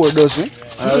a 4 dozen.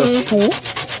 And just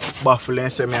 2. Baffle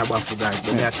and say me a baffle, guys.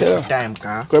 But me a take my time,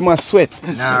 car. Because I sweat.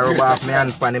 Nah, rub off my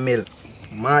hand on the mill.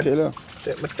 Mad. Tell her.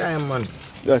 Take my time, man.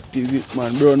 That is it,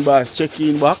 man. Brown boss check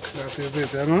in back. That is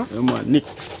it, you know? Yeah, man. Nick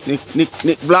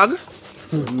vlog.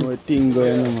 No thing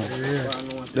going on, man. Yeah,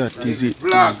 That is it.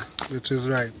 Vlog. which is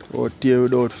right. Out here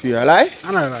without fear, like?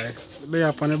 And I like, they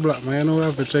up on the block, man, you know, we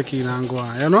have to check in and go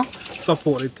on, you know?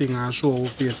 Support the thing and show our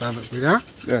face and everything, yeah?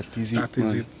 That is it, That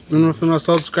is man. it. You know, if you not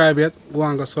subscribe yet, go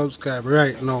and go subscribe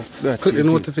right now. That Click the is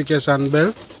it. notification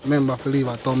bell. Remember to leave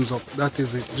a thumbs up. That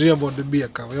is it. J about the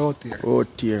baker, we out here. Out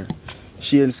here.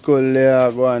 Shane Skull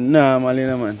there go on normal, you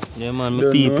know, man. Yeah, man, my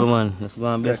Don't people, know. man. Just go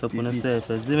and bless That up on is it. yourself,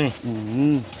 you see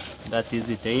me? That is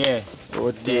it, yeah.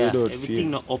 Out There, here without everything fear.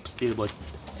 not up still, but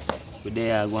we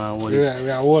there go and hold it. Yeah, we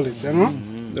are wallet, you know?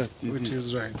 That is Which it.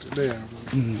 is right. There.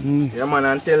 Yeah, man,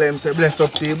 and tell him say bless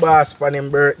up to the boss for him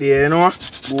birthday, you know?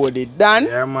 Go the done.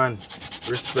 Yeah, man.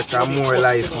 Respect and more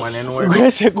life, man, you know?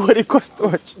 Where say go the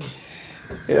custody?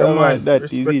 Yeah, man, that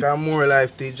is Respect it. and more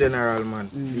life to the general, man.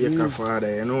 Baker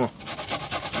father, you know?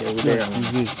 Yeah, we there, That man.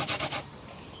 is it.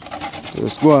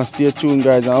 Just go and stay tuned,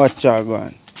 guys, and watch how go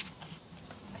on.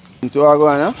 Into how go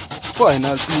on, huh?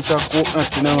 Final piece of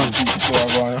coconut, you know, man. So I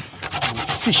go on.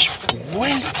 Fish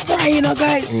well fried, you know,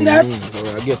 guys. See that?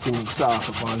 So I get him sauce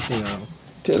upon thing, you know?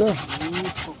 Tell her.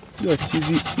 That is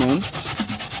it, man.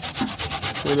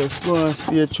 So let's go and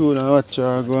stay tuned and watch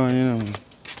how go on, you know, man.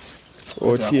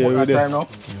 Out here with time it. now?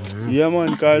 Yeah, man,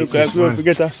 because look like Yes, we have to man.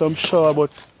 get us some shower,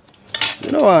 but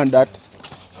you don't want that.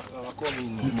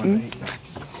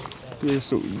 Yeah,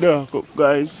 so dark up,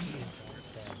 guys.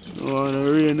 Don't want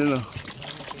to rain, you know.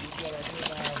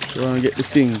 So want to get the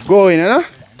thing going, you know.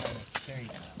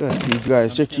 That is,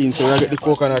 guys, check in so we get the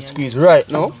coconut squeeze right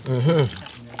now. Yeah,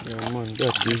 man,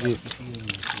 that is it.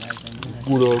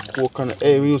 Good old coconut.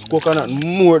 Hey, we use coconut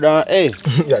more than, hey,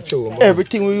 Yeah, true, man.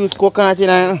 everything we use coconut in, you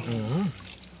know.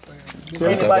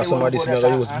 Because some of this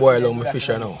I use boil on my fish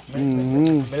now.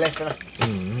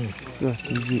 That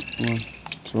is it, man.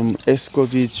 Some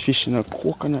escovitch fish in a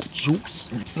coconut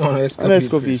juice. No, And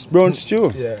escovitch, brown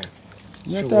stew. Yeah.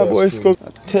 You Sure, talk about that's true.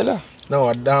 escovitch. Tell her.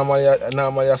 No,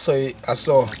 normally I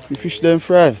saw The fish them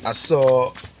fry.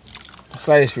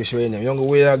 slice fish with them. Younger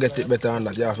way I get it better than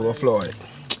that, you have to go flour it.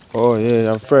 Oh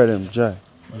yeah, I'm fry them dry.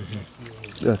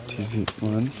 That is it,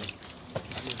 man.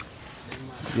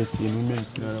 Get in the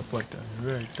milk in the pot.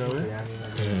 Right away.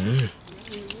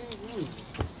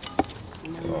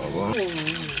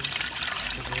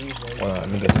 Let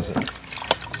me get this in.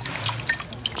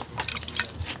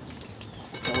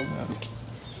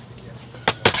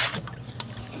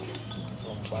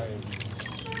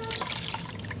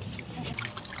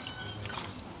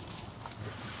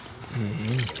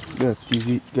 That is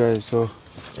it, guys. So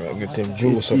Right, get them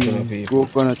juice up in the people.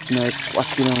 coconut night,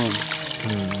 what you know, man.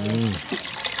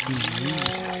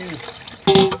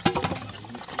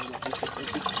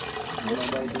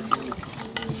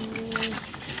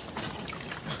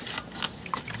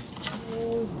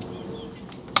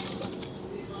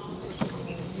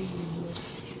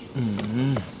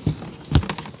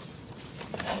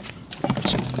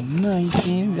 Nice,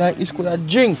 like this could have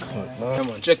drink. Yeah,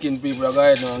 man, check in people, I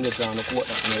guide now and get on the quote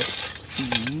that,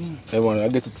 man. Yeah, man, I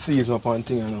get it seasoned up on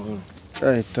thing, you know.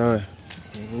 Right, alright.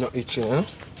 Not itching, huh?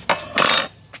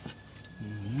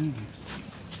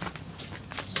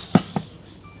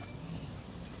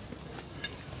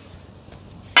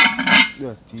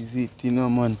 That is it, you know,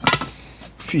 man.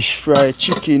 Fish fry,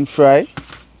 chicken fry,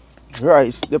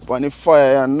 rice up on the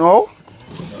fire now.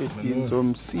 Get in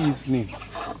some seasoning.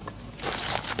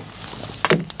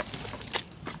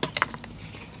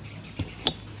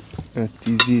 That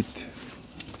is it.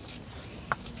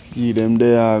 Give them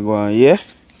there, go on, yeah?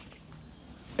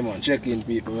 Come on, check in,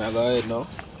 people. I go ahead now.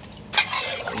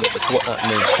 Get the coconut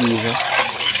milk season.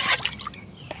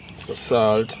 The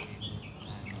salt.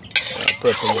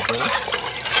 Pepper with it.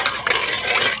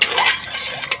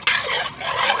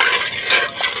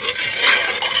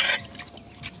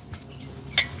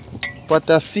 What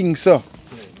a sing, sir.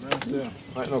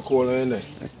 Right now, cold in there.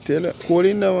 I tell you, cold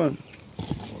in there, man.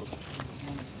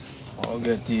 I'll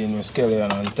get in with scallion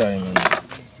on time.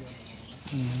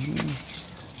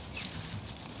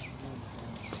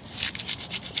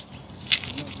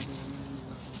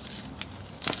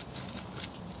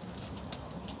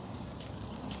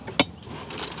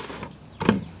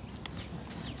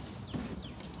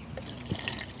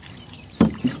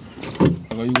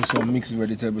 I'm going to use some mixed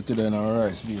vegetable today in our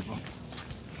rice, people.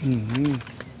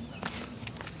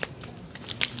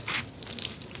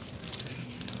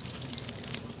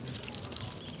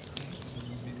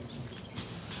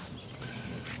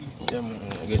 Yeah, man,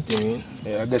 I get them in.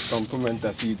 Yeah, I get some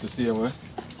pimento seed to see me.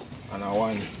 And I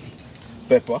want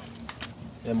pepper.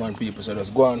 Yeah, man, people. So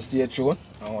just go and stay tuned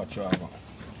and watch how I go.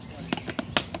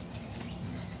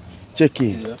 Check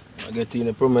in. Yeah, I get in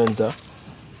the pimento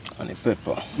and the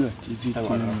pepper. That is it. I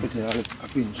want to put in a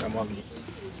pinch of maggi.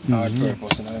 Hard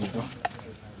purpose in them too.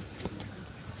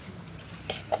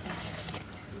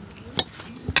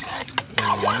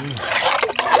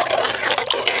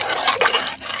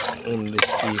 In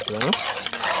this people, huh?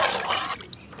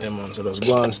 Yeah, man, so just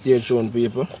go and stay tuned,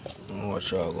 people, and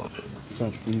watch how I go.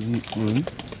 That is it, man.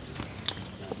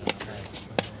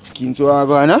 Skin to our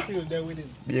go, huh?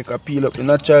 Bake a peel up the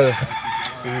natural.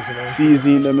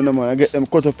 Seasoning them, you know, man. I get them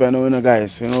cut up, you know,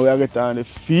 guys. You know, we are getting on the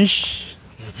fish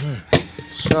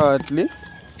shortly.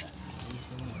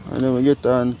 And then we get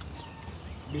on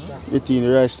getting the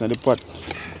rice in the pot.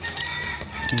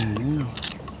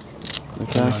 You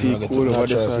can see it cool over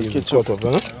there, so I catch up.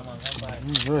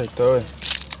 Right, alright.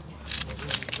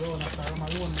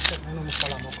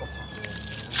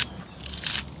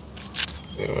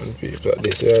 Yeah, man, people,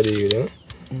 this is ready, you know?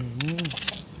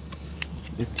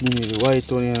 The thing is the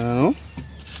white onion, you know?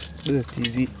 That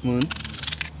is it, man.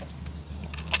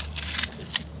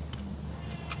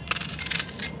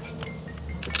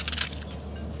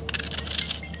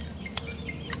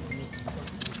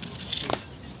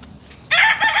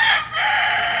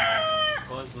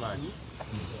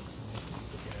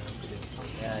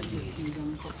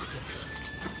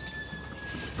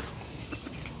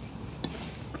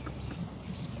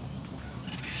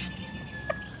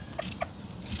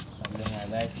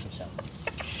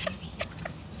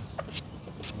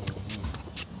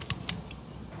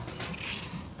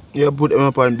 You put them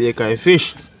up and bake a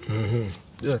fish.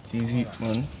 That is it,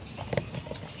 man.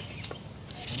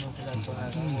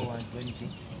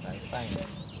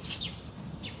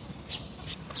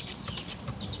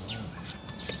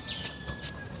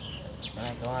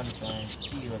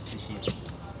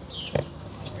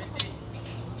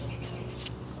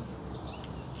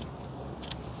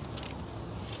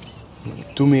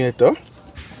 Tomato.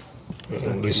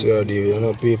 This is ready, you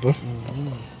know, people.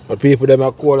 But people, them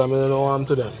are cold, I mean, I don't want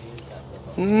to them.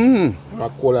 I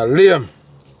call her lame.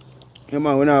 Yeah,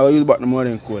 man, we now use button more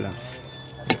than cola.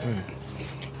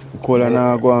 Cola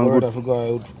now go on good. I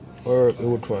forgot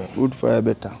wood fire. Wood fire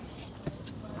better.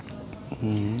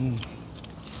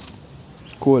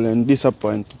 Cola and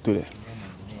disappointed today.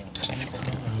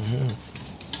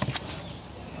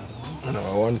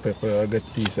 Now one pepper, I get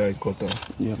piece I cut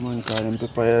off. Yeah, man, call them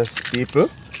peppers, people.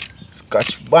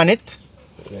 Scotch bonnet.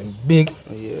 Them big.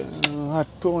 Yeah, hot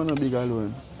too and a big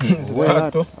alone. Is it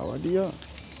hot too? How do you?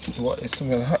 What, it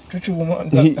smell hot to you, man?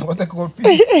 What I call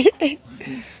pig?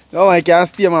 No, I can't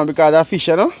stay, man, because of fish,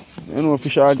 you know? You know,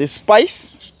 fish are the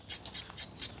spice.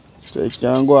 So it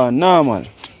can go on normal.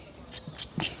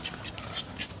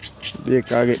 They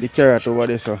can get the carrot over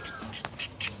there, so.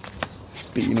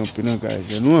 Picking up, you know,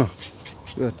 guys, you know?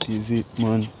 That is it,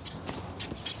 man.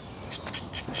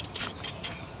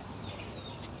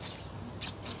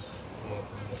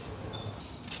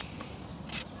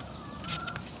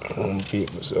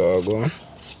 People, so I go on.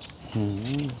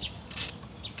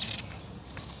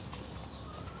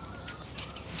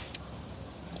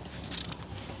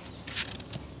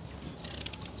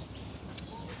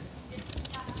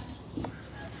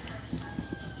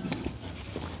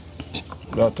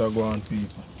 That I go on,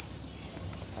 people.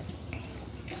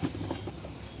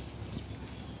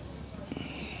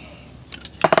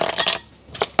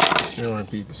 You know,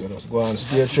 people, so just go and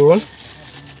stay tuned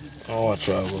and watch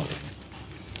how I go.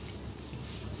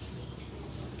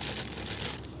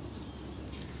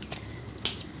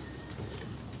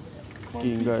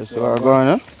 King guys, so I go on,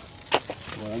 huh?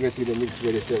 When I get to the mixed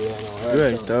vegetable now,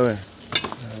 Right away.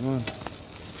 Yeah, man.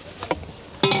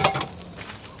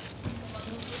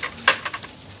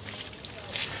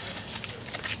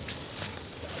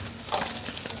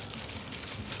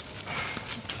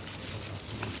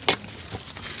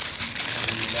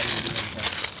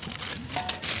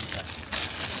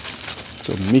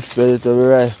 So mixed vegetable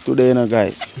rice today, you know,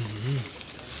 guys.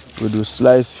 We do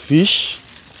sliced fish.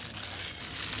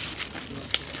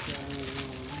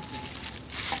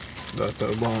 That's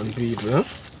a bond people, huh?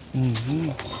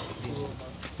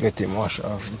 Get him wash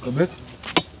off a little bit.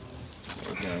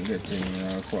 And get him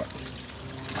in our pot.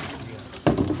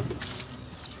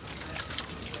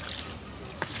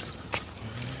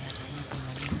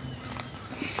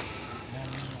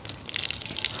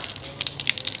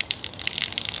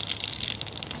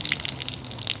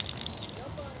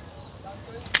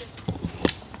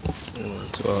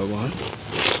 So I want.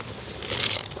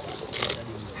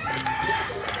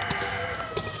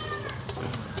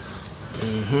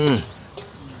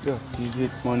 Yeah, is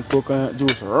it man coconut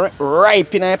juice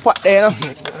ripe in a pot there, you know?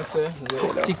 That's it.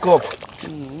 Thick up.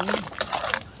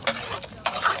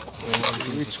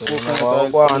 Rich So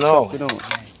coconut go on now. you know.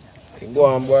 Go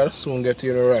on, boy. Soon get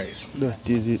you the rice. That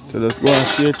is it. So let's go and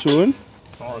stay tuned.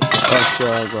 That's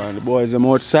how I go on. The boys them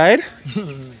outside.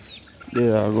 They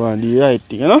are going to do the right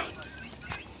thing, you know?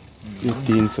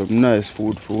 Getting some nice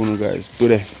food for you guys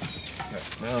today.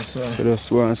 Yeah, So just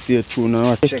go and stay tuned and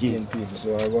watch check in people,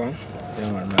 so I go on.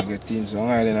 Yeah, man, I get in some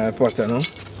oil in my pot now.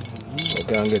 So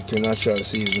can get to natural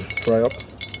season fry up.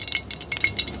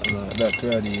 And that's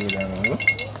ready with that now.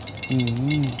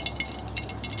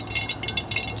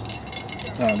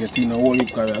 Now I get in a whole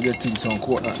heap curry, I get in some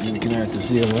coconut milk in here to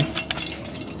save, man.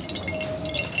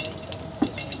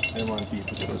 Yeah, man,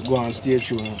 people, so just go and stay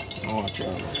tuned and watch it.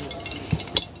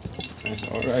 That's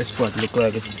how rice pot look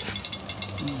like it.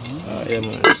 Yeah,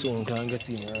 man, soon can get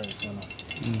in the rice, you know.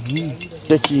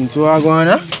 Check in, so I go on,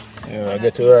 huh? Yeah, I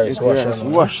get the rice wash.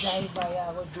 Wash.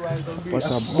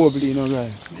 What's a bubbly, you know,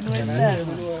 guys?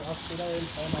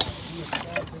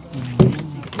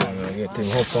 I get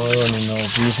him up and running now,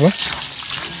 people.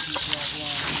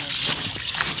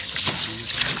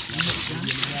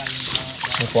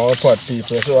 Up our pot,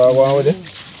 people. So I go on with it.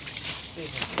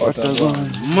 What a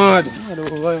going? Mad. Mad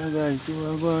over here, guys. See what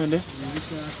I'm going there?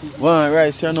 One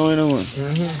rice here now, you know, man.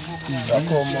 That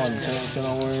come, man. You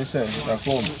know what you say? That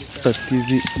come. That is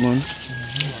it, man.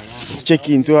 Check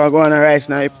in, so I go on a rice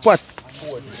now, a pot.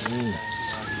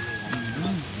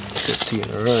 Get in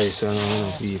the rice, you know,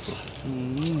 people.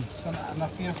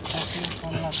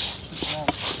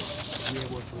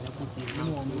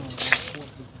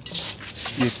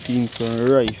 Get in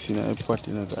some rice in a pot,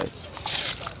 you know, guys.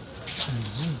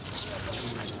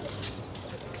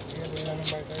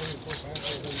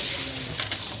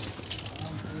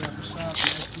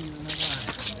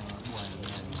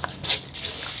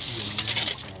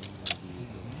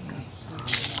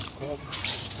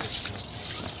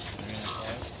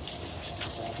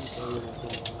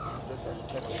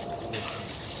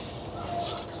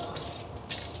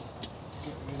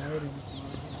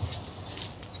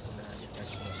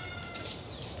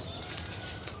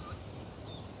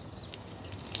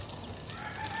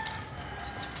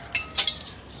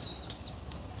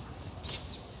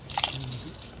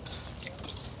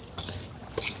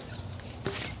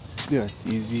 Yeah,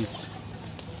 easy.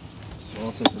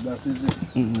 Also, so that is it.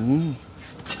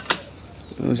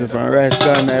 So if I rice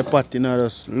down in a pot, you know,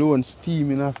 just low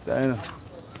steaming after, you know.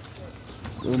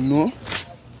 Don't know.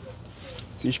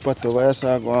 Fish pot over here,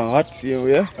 so I go on hot, see how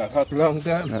we are. That hot long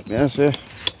time. That me I say.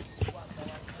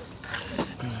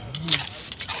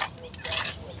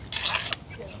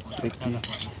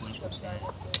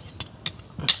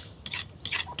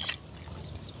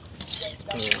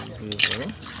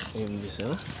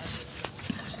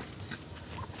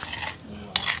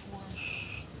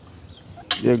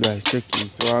 Yeah, guys, check in.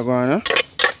 So I go on, huh?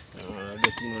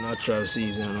 Get in the natural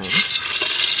season now.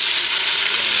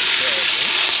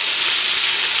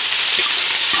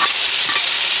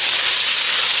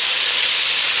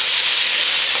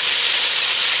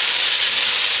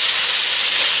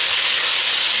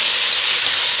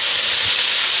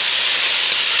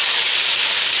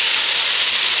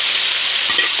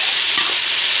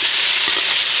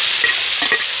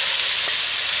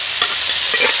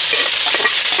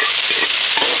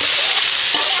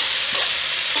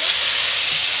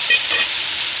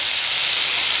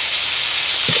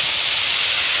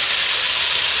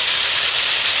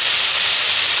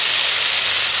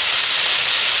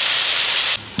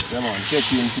 man, check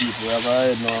in people. I go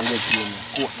ahead now and get in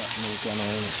coconut milk and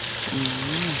all.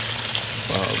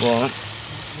 Go on.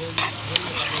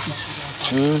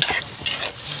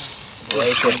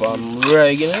 Right up on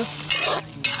rag, you know.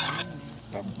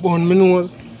 Bun my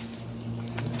nose.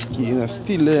 You know,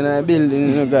 still in a building,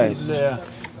 you know, guys. Yeah.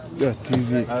 That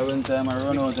is it. One time I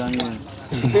run out on you. So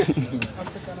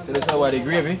that's how the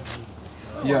gravy?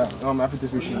 Yeah, I'm happy to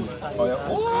fish in. Oh, yeah.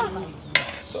 What?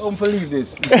 So I'm for leave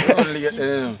this. Run late.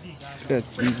 That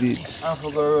is it. I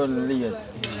forgot run late.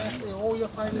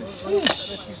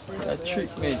 That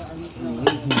trick me.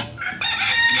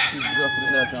 Keep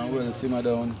dropping that and we'll simmer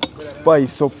down.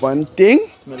 Spice up and thing.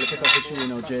 Smell the pepper for chili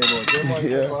now, J-Boy. J-Boy,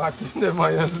 Yeah. them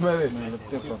I smell it. Smell the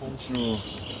pepper for chili.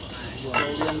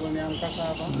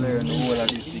 Learn the whole of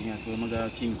this thing, so I'm going to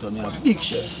king, so I'm a big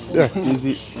chef. That is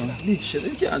it. Big chef,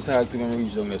 you can't talk to me when we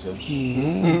reach down there, so.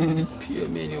 Pure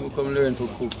menu, we come learn to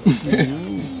cook.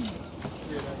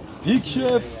 Big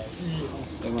chef.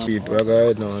 People, I go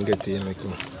ahead now and get in like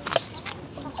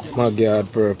my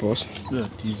guard purpose.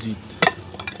 That is it.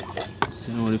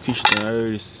 You know, the fish that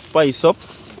already spice up.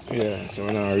 Yeah, so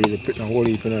I'm not really putting a whole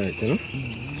heap in it, you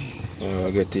know. I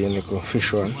get in like a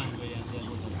fish one.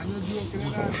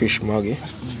 Fish maggie.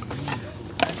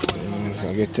 I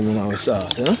get him in our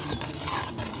sauce, you know.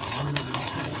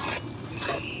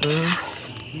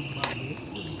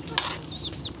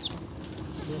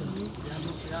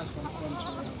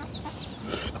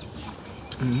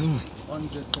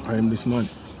 I'm this man.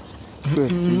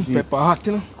 Pepper hot,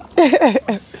 you know.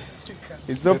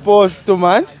 It's supposed to,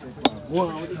 man.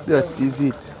 That is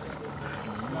it.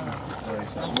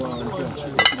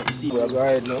 See, we'll go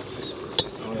ahead now.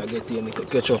 I get in the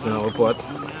ketchup in our pot.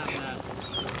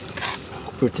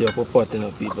 Pretty up a pot, you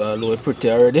know, people. Although it's pretty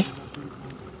already.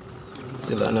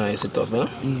 Still a nice it up, you know.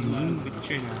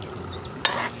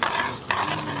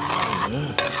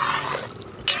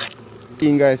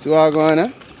 Guys, what are going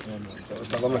on?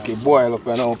 So I'm going to make it boil up,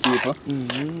 you know, people.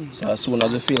 So as soon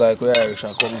as you feel like we're Irish,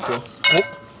 I come to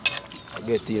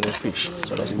get in the fish.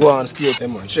 So let's go and skate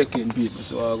them and check in people.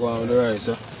 So I go on with the rice.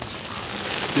 Yeah,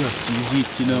 easy,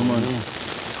 you know, man.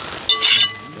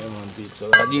 Yeah, man, people. So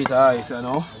I get the ice, you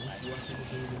know.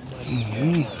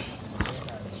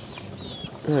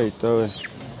 Right away.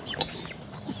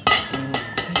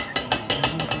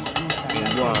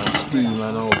 Go and steam, you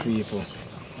know, people.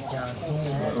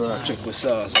 Right, check the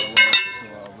sauce.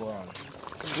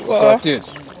 What? it.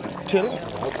 Chill.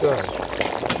 Okay.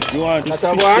 You want the Not a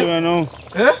fish, one? you know?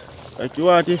 Eh? Like you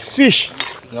want the fish?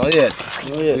 Not yet.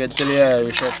 Not yet. Wait till the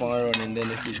Irish up and running, then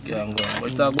the fish can go on.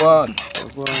 But that go on.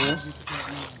 Go on, yes.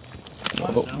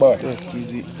 But That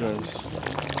is it, guys.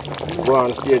 go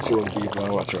on, stay tuned, people,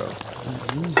 and watch out.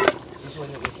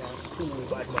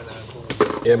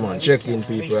 Yeah, man, check in,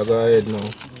 people. I go ahead now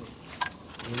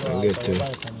and get the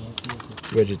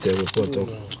vegetable pot up.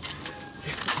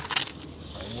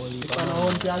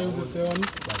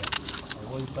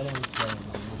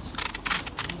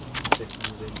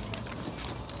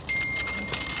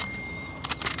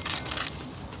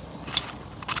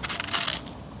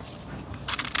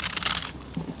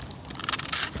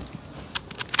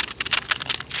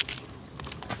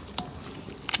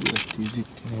 That is it.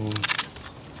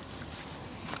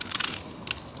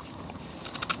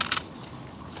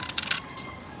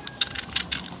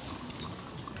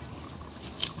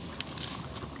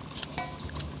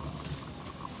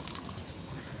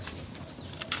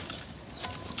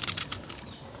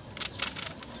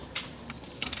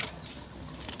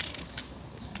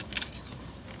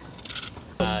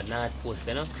 North Post,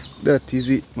 you know? That is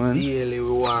it, man. Daily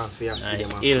we want for you to see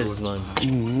them Hills, man.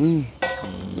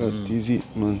 That is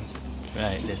it, man.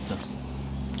 Right, that's so.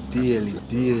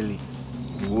 Daily.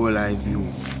 Whole eye view.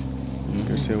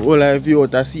 You say whole eye view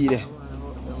out of sea there.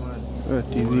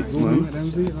 That is it, Zoom man. with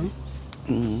them, see it, no?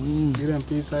 Give them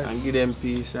peace out. and give them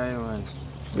peace, man.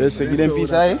 Let's say give them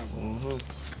piece eye.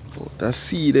 Out of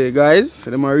sea there, guys.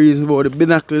 So them are reason about the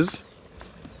binoculars.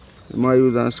 They might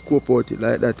use and scope out it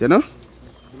like that, you know?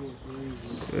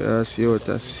 Yeah, see out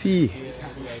of sea.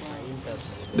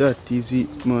 That is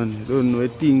it, man. You don't know a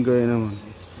thing going on, man.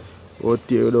 Out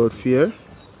there without fear.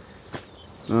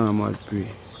 Nah, man, pray.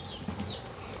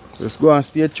 Just go and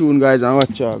stay tuned, guys, and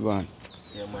watch out, go on.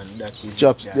 Yeah, man, that is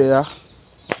Chops it, there.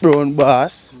 Brown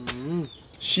bass.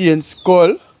 Shane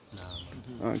skull.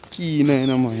 And key, you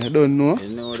know, man. You don't know. You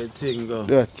know the thing go.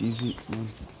 That is it, man.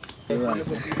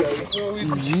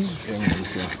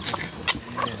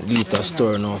 Get a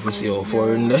store now to see how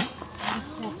far in there.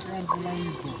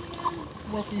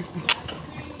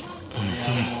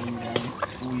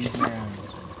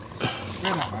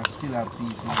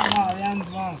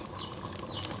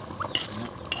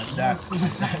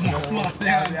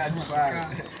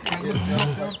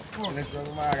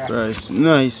 Rice,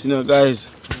 nice, you know, guys.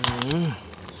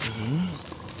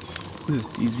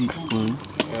 Easy, man.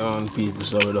 Yeah, people,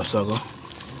 so we just go.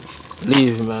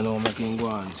 Leave him and now make him go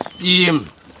and steam.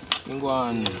 Him go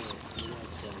and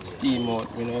steam out.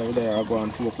 You know, every day I go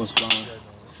and focus on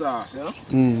sauce, you know?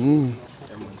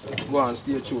 Go and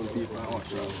stay tuned, people, and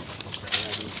watch out.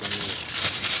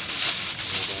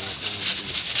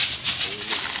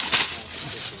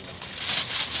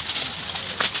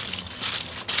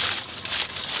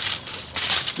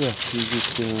 Yeah, easy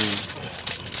to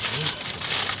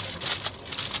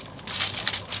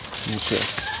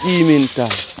steaming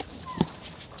time.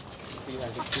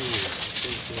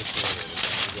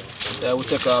 Yeah, we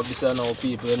take off this now,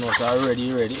 people, you know, so ready.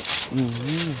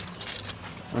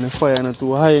 And the fire not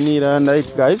too high neither under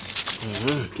it, guys.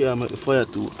 Can't make the fire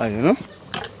too high, you know?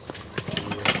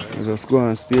 You just go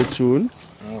and stay tuned.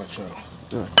 Watch out.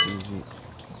 Yeah, easy.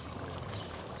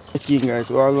 Okay, guys,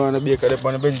 so I'm going to bake it up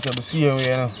on the vegetable same way, you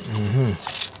know?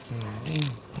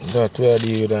 That's where I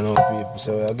deal with now, people,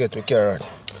 so I get the carrot.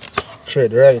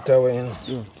 Shred right away, you know?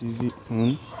 Yeah, easy.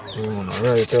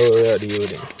 Right away I deal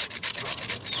with it.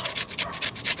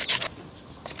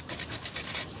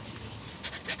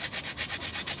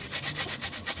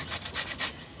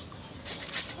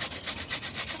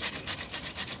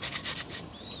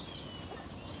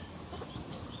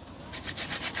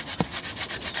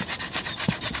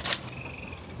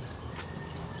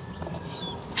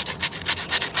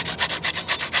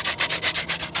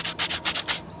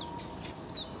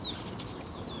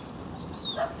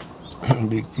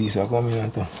 Big piece of coming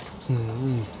out.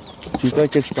 She's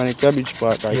like catch pan the cabbage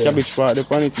part, cabbage part the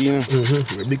pan it, you know.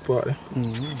 The big part.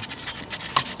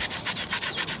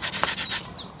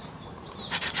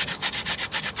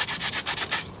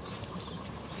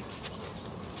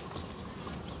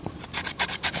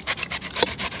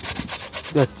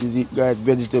 That is it, guys.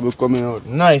 Vegetable coming out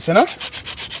nice, you know?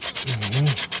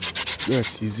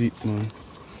 That is it, man.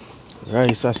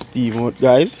 Rice are steam out,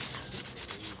 guys.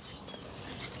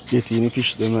 Getting the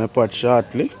fish in my pot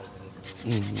shortly.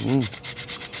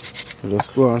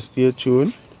 Just go and stay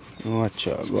tuned and watch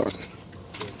out, go on.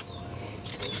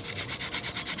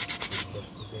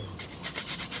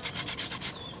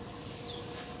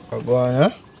 Go on,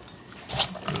 huh?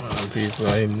 People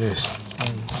are in this.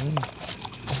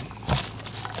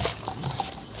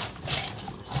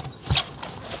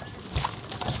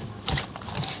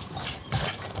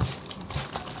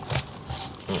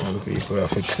 People are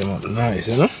fixing up nice,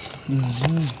 you know?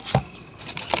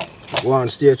 Go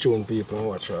and stay tuned, people, and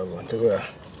watch how I want to go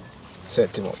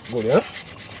set him up. Good, yeah?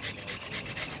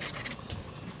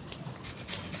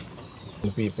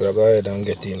 People are go ahead and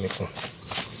get in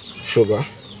sugar.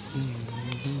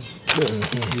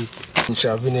 Pinch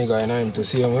of vinegar in him to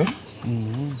see him, eh?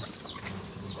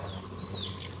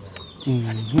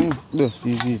 That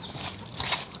is it.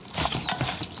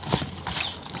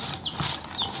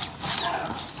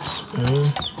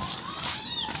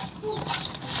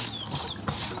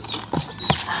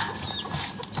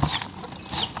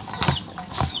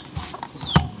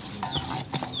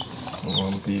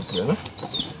 People, you know?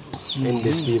 In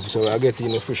this people, so I get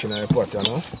in the fish in the pot, you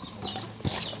know?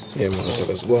 Yeah, man, so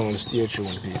let's go and stay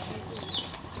tuned, people.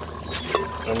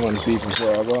 And one people,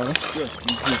 so I go on.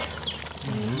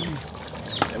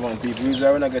 Yeah, man, people,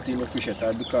 usually when I get in the fish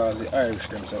at because the Irish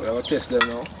them, so we have to test them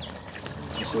now.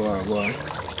 So I go on.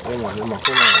 Yeah, man, come on.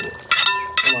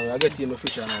 Yeah, man, I get in the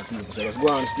fish now, people, so let's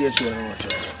go and stay tuned and watch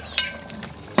out.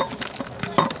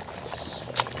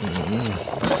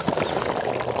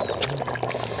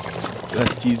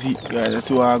 That is it, guys. That's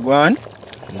what I go on.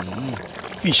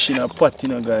 Fish in a pot, you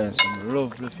know, guys. Some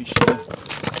lovely fish.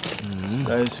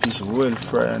 Slice fish, well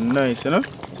fried and nice, you know.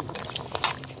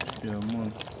 Yeah,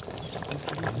 man.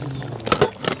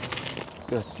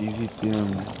 That is it, yeah,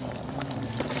 man.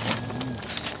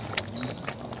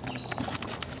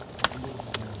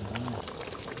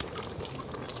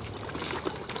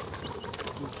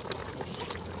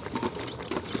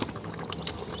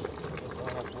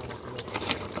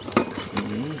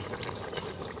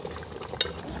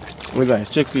 Well, guys,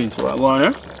 check in. So I go on,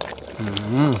 eh?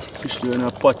 Fish there in a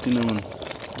pot, you know, man.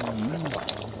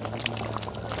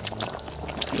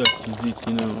 That is it,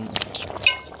 you know.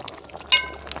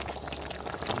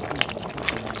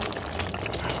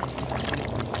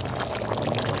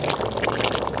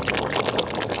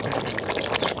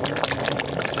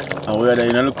 And we are there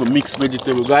in a little mixed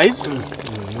vegetable, guys. Turn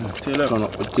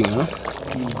up the thing, huh?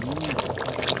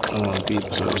 Come on,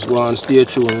 people, so let's go and stay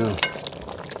tuned, you know?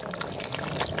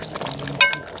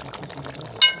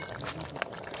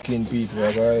 Clean people,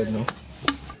 I go ahead now.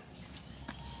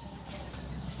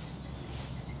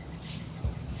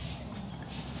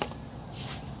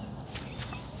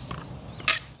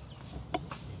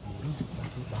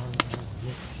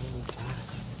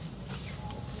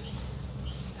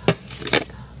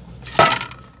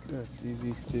 That is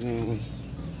it, you know.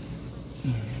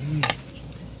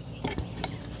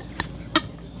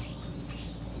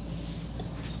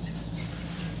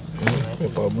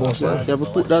 You have to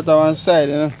put that on one side,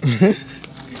 you know.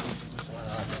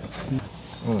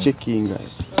 Chicken,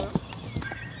 guys.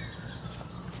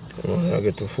 I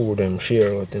get the food them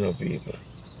share out, you know, people.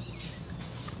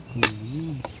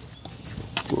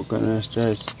 Coconut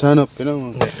try stand up, you know,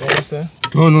 man. Yes, sir.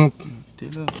 Turn up.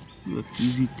 Tell her, you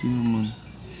easy thing, man.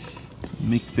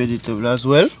 Make vegetable as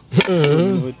well.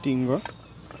 Thing, bro.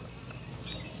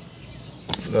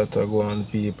 That's a go on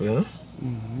people, you know.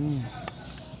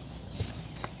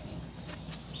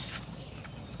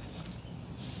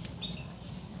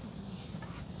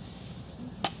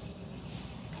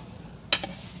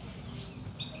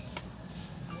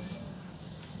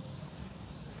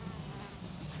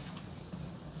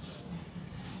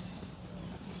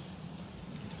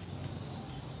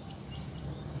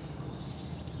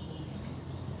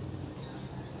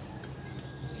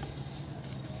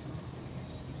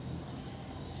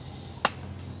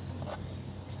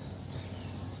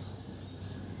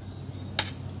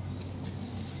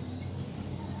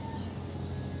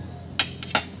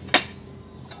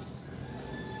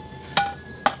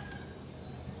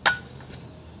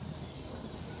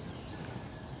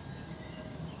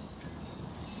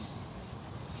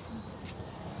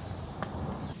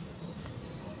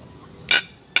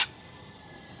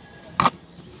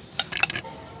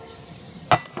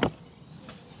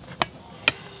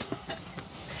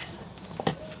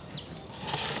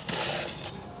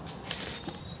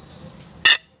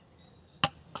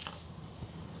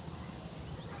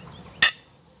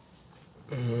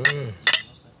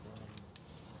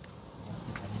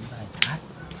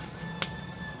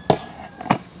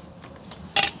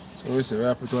 So it's a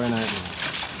repertoire night.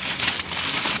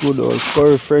 Good old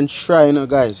curry French fry, you know,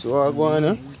 guys. So what go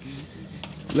on,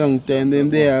 long time them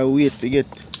there wait to get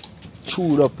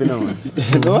chewed up, you know, man.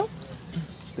 You know?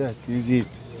 That is it.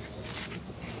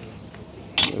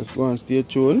 Let's go and stay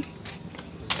tuned.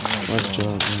 Watch out,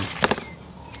 man.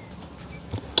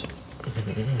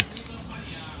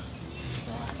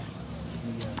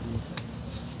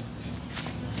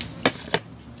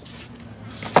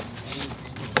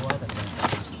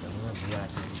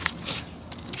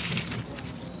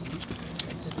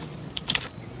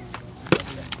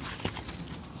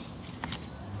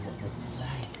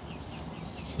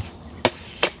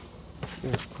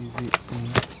 That is it, man.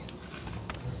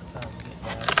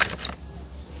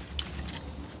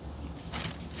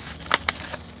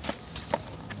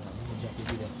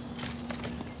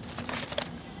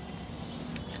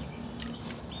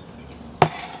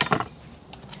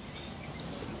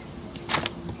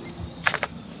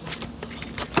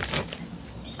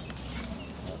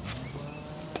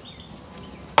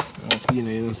 You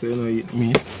know, so you know, eat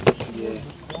meat. Yeah.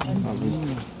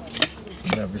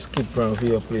 You have to skip around for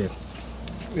your plate.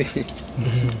 That is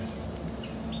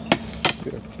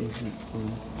it, man.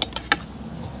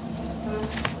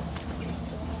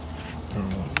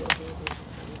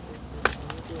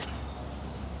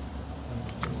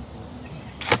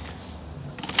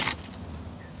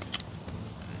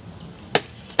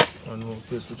 One more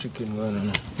plate for chicken going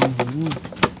on.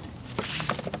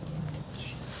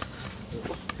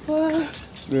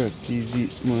 That is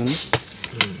it, man. So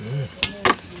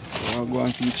I'm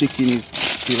going to chicken it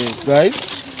here, guys.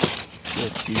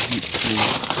 That is it, man.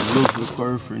 I love the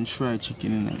curry French fry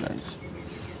chicken in there, guys.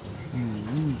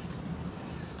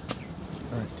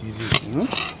 That is it, you know.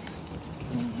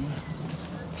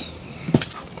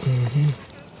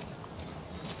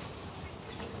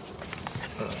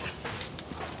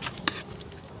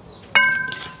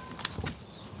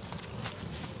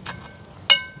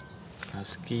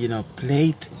 Skin up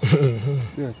plate.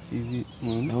 That is it,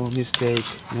 man. No mistake.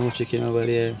 No chicken over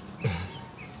there.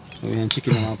 We ain't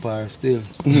chicken on our par still.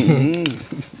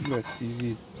 That is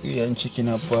it. We ain't chicken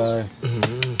up par.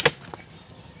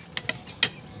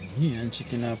 We ain't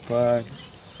chicken up par.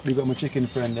 We got my chicken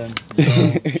friend then.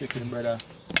 Chicken brother.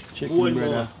 Chicken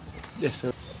brother. Yes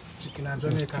sir. Chicken and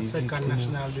Jamaica second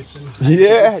national dish, you know.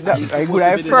 Yeah, that I good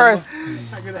at first.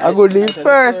 I good leave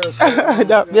first.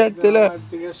 That be a tell Right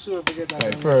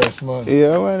first, man.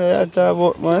 Yeah, man, I talk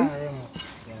about, man.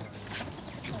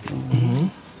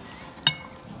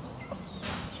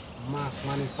 Mass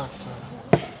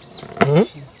manufacturer.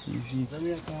 Easy.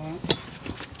 Jamaica, man.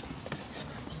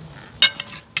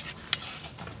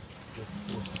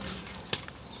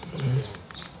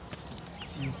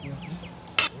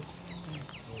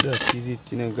 That is it,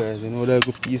 you know, guys. You know that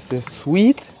good piece that's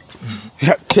sweet?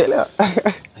 I tell you.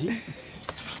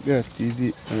 That is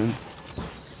it, man.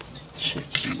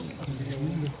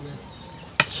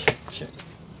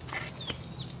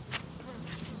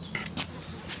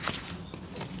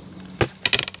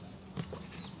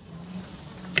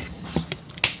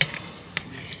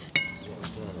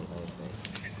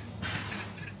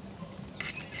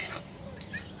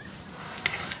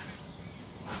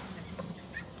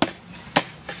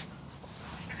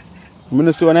 I'm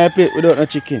not see when I plate without no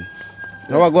chicken.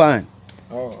 Now what go on?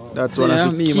 That's See, one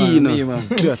of the key, me, man.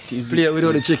 That is Play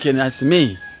without the chicken, that's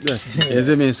me. You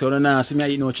see me? So don't now see me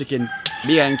eat no chicken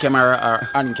behind camera or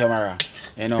on camera.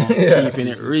 You know, keeping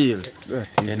it real.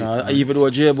 You know, even though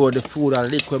J-Boy, the food I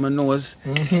lick with my nose, I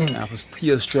have to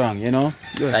stay strong, you know,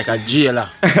 like a jailer.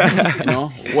 You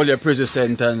know, hold your prison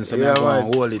sentence and go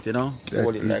and hold it, you know,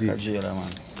 hold it like a jailer,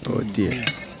 man. Oh dear.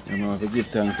 You know, to give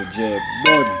thanks to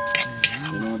J-Boy.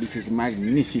 You know, this is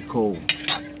Magnifico.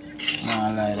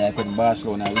 Man, like in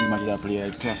Barcelona, we imagine that play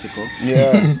at Classico.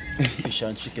 Yeah. Fish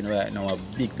and chicken right now, a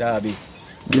big derby.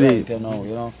 Right, you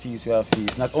know, feast we have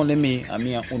feast. Not only me, and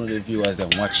me and one of the viewers them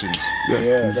watching.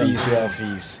 Feast we have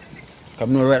feast.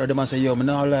 Come now right now, them and say, yo, I'm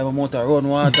not alive, I'm out to run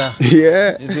water.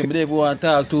 Yeah. You see, they go and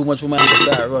talk too much for me to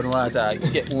start run water.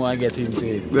 Get more and get into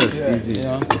it. Easy. You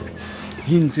know?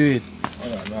 Into it.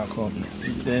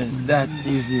 See, then that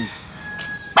easy.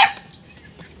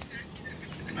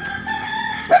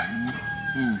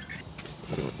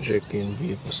 Chicken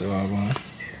people, so man.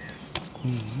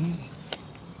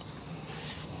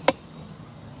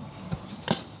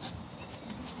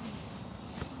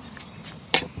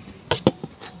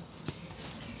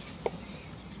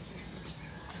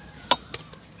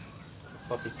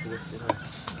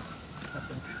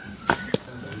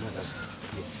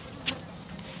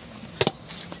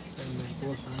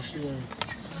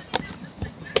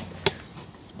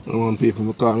 I want people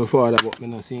to call me father, but I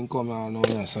don't see him come out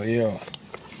now, so yeah.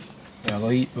 I go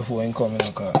eat before him come in,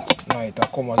 because night I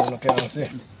come as you can't see.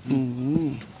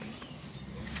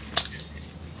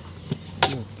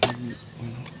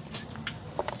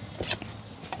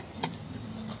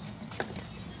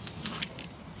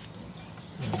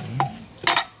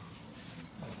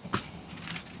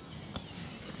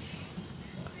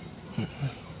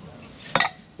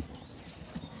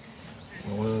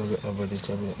 I want to get nobody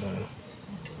to it now.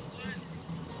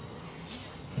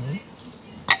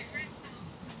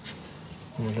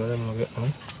 I'm going to get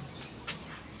one.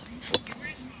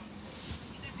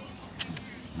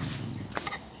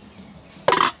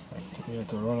 You have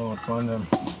to run out on them.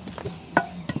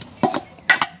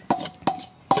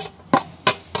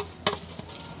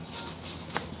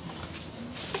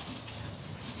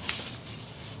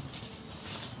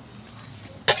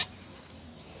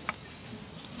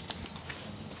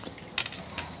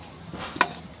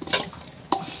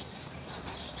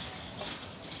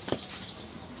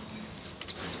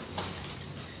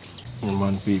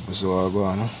 Man, people, so I go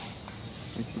on.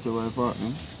 It's your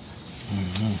partner.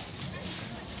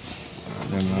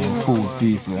 Them food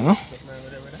people, you know?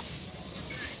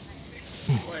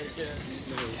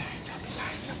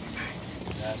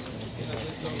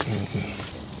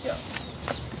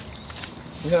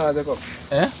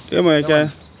 Eh? Yeah, man, you can.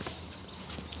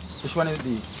 Which one is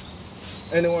the?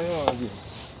 Anyone you want to give?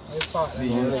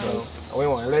 We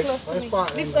want leg. Close to me.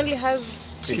 This only has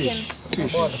chicken.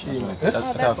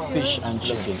 That's fish and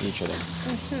chicken, each of them.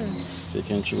 So you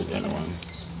can choose anyone.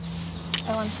 I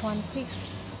want one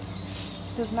piece.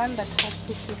 There's none that has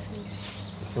two pieces.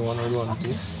 So one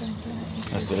piece?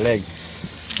 That's the leg.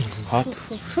 Hot.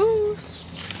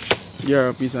 Yeah,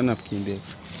 a piece of napkin there.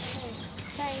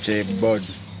 J-Bud,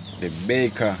 the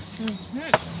baker.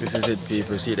 This is it,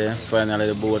 people. See there? Finally,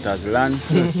 the boat has land.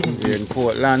 We're in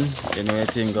Portland. You know, I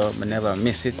think I never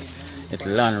miss it. It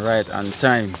land right on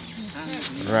time.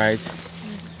 Right.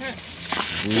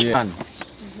 Yeah.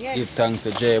 Give thanks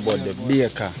to J-Bud, the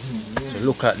baker. So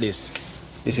look at this.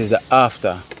 This is the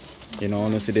after. You know,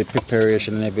 you see the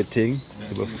preparation and everything.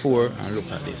 The before, and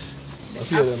look at this.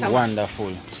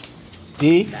 Wonderful.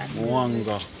 The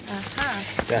Mwanga.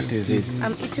 That is it.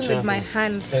 I'm eating with my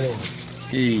hands.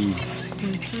 It's the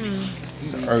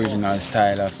original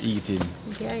style of eating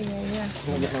Yeah.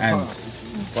 with the hands.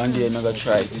 One day I'm gonna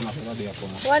try it.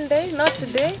 One day, not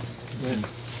today.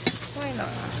 Why not?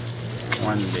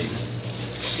 One day.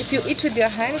 If you eat with your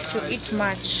hands, you eat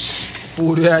much.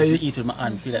 Food where I eat with my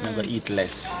hand, feel like I'm gonna eat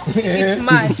less. Eat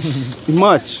much.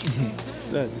 Much.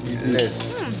 Eat less.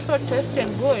 So tasty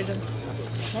and good.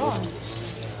 Oh,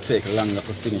 Take longer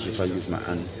to finish if I use my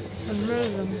hand.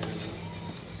 amazing.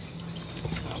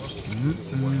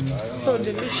 So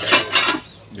delicious.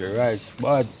 You're right,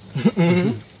 but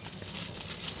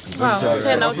Wow,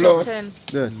 10 out of 10.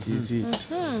 That is it.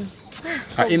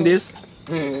 in this,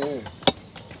 That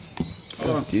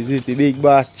is it. The big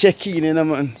boss check in, you know,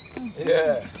 man.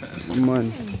 Yeah.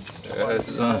 Man. Yes,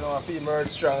 I know I feel merge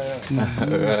strong.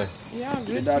 Right. Yeah,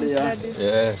 good Daddy, to yeah. study.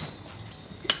 Yeah.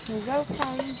 You're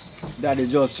welcome. Daddy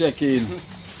just check in.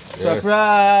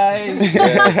 Surprise!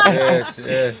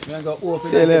 Yes. I'm gonna open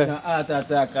it, get an heart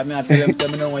attack. I'm gonna tell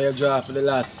them, I know when you draw for the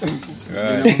last.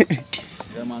 Right.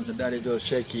 You Yeah, man, so daddy just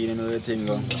check in and everything.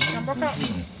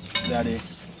 Daddy,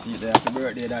 see, happy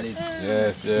birthday, daddy.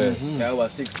 Yes, yes. Yeah, I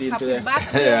was 16 Happy today.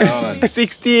 birthday. Yeah, man.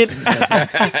 16.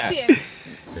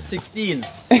 16.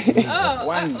 Oh,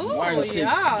 One, six.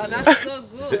 yeah, that's so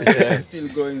good. Yeah, still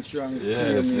going strong.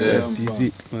 Yes, See me, yes.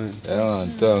 Easy, man. Yeah,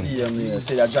 man. Tongue. See me.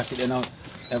 See that jacket then now.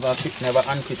 Never fit, never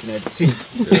unfit in it. Fit.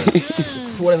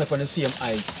 Two of them on the same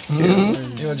height.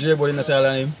 You know, J-Boy in the taller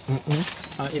than him.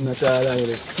 And in the taller than him,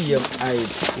 the same height.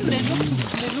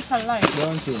 They look alike.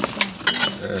 Don't you?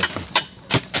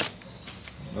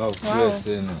 Oh, Wow. yes,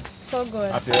 you know. So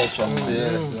good. Happy restaurant, man.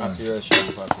 Yes, Happy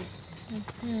restaurant, papi.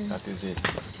 That is it.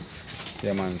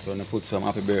 Yeah, man, so I put some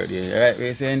happy birthday. Alright, what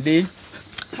you saying, D?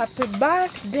 Happy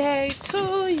birthday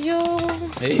to you.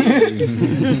 Hey.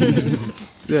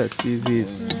 That is it.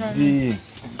 D.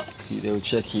 See, they will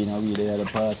check in and we there at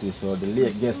the party, so the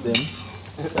late guests them.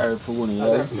 Sorry for one,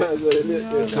 yeah.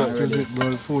 That is it,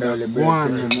 bro. Food Early at birthday,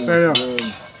 one. remove Tell you.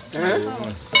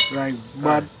 worm. Rice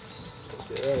bad.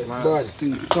 Bad.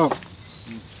 Think cup.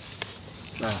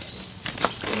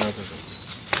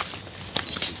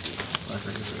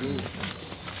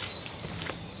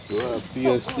 You are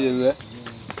pure still, eh?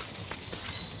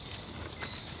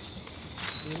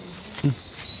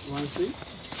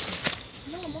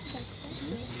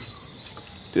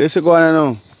 Where's you going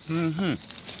now?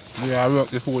 Yeah, I work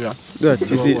the food, yeah. That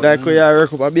is it. Like how you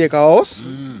work up a baker house?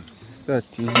 That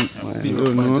is it, man. Big You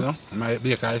don't know. know? My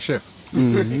baker chef.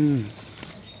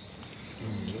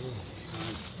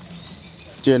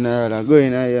 General, I go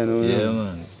in here, you know. Yeah,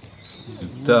 man.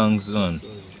 Thanks, man.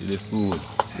 To the food.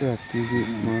 That is it,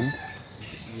 man.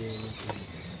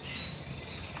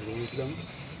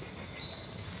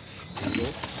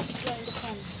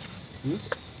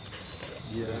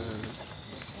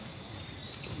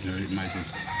 Yeah, it might be.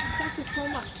 Thank you so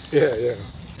much. Yeah.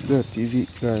 That is it,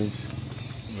 guys.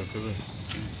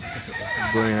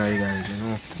 Going on, guys, you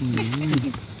know.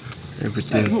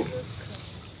 Everything.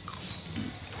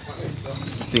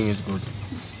 Everything is good.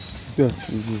 That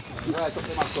is it.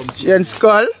 Shane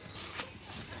Skull.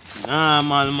 Nah,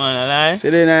 man, I lie. So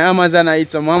then Amazon, I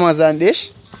eat some Amazon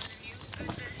dish.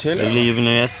 Tell you. Believe in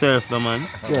yourself, though, man.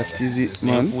 That is it,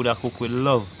 Man. man. Food I cook with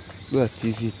love. That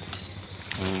is it.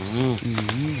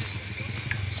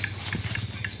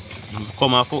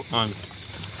 Come on, foot, man.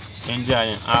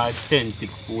 Enjoying authentic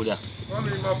food.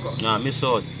 Nah, miss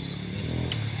out.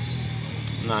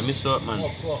 Nah, miss out, man.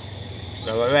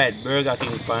 That's right, Burger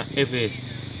King for every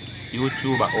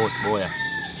YouTuber house boy.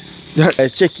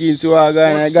 Guys, check in to our guy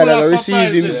and I gotta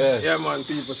receive him. Yeah, man,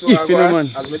 people. So If you know, man.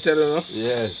 as me tell you, no?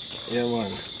 Yes. Yeah,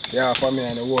 man. Yeah, for me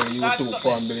and the whole YouTube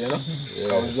family, you know.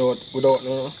 Yeah. Without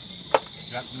no,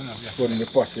 wouldn't be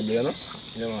possible, you know.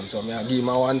 Yeah, man. So I give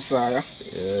my one side.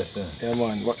 Yes, sir. Yeah,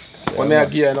 man. But when I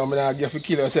give you, no, I give you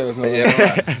kill yourself, no.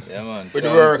 Yeah, yeah, man. With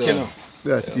the work, you know.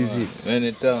 That is it.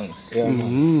 Many thanks. Yeah,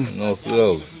 man. No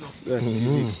love. That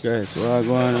is it, guys. What I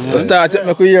go on, man. So start it,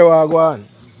 make we hear what I go on.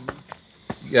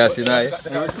 Yes, you know.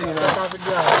 Everything in the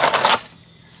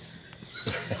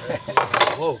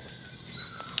Whoa.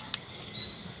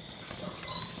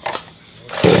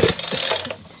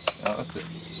 Okay.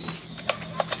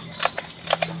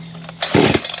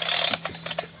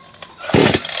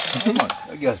 Come on,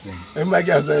 I guess then. Hey, my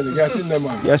gas there, the gas in there,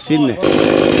 man. Yes, in there.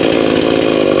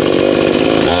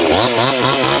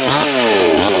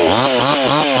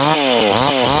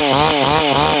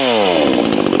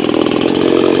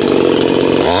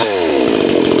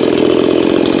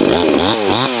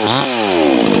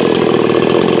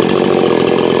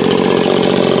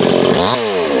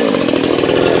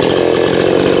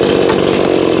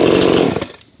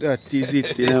 That is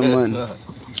it, yeah, man.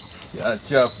 Yeah,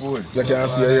 chop food. You can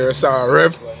see here, Sarah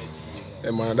Rev.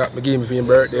 Yeah, man, that me give me for your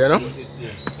birthday, you know.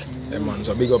 Yeah, man,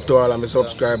 so big up to all of my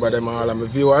subscribers, them and all of my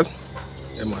viewers.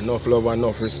 Yeah, man, enough love and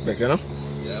enough respect, you know.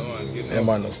 Yeah,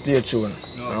 man, stay tuned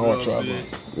and watch what I go.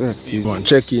 That is Man,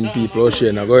 check in people,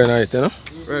 Shane, I'm going on it, you know.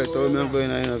 Right, how I'm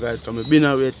going on, you know, guys. So I've been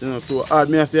away, you know, to hard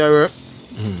me after work.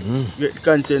 Get the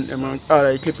content, man, all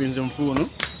the clippings and food, no?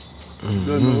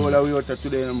 Don't know all the way out there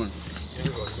today, you know, man.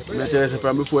 I tell you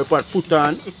from before I put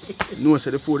on, you know,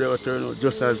 so the food will turn out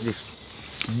just as this.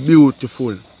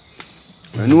 Beautiful.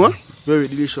 You know? Very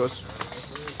delicious.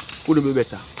 Could be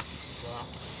better.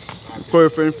 Curry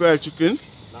French fried chicken.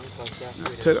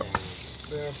 I tell you.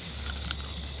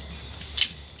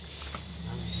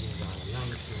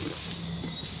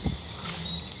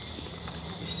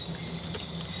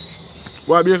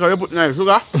 What baker you put in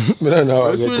sugar? I don't know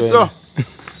how to Sweet, get so.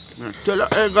 to Tell you,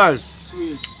 hey guys.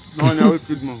 Sweet. No, no,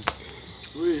 wicked, man.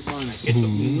 Sweet,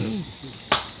 man.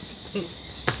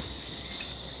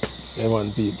 Yeah,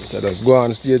 man, people. So just go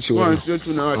on stay tuned. Go on, stay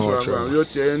tuned and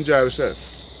watch you enjoy yourself.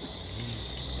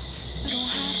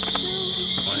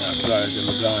 Oh, yeah, guys, I'm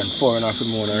gone 4.5 in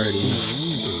the morning already.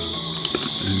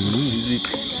 Easy.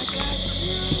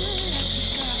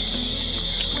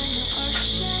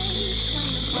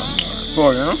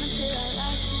 Four, you know?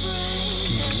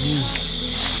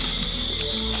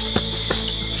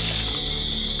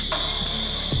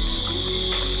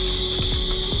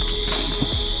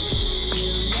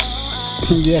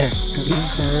 Yeah,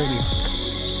 already.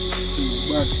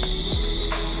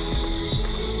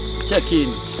 Check in.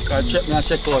 Check me and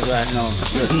check out right now.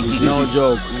 No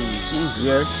joke.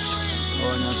 Yeah.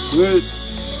 Oh, no. Good.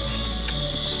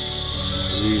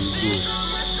 Really good.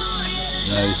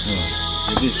 Nice one.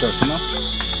 Delicious, you know?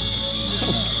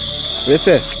 What you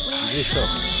say?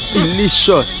 Delicious.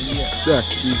 Delicious. That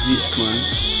is it, man.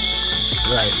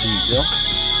 Right deep, yeah?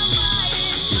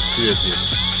 It's crazy.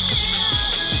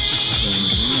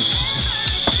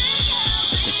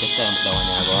 Take your time with that one,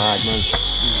 you go hard, man.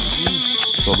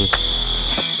 Trouble.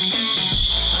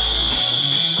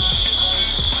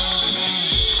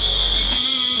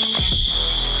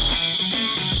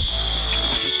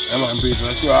 Yeah, man, people,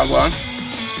 let's see how I go on.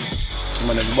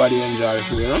 Man, everybody enjoy it,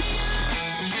 you know?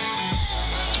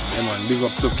 Yeah, man, big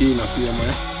up to Kino, see you,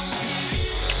 man.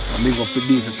 And big up to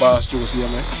D for pass through, see you,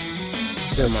 man.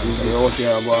 Yeah, man, so we out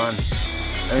here go on.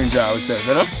 Enjoy ourselves,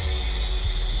 you know?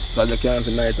 Because you can't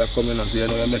see night are coming and so you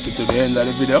know you make it to the end of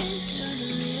the video.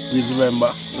 Please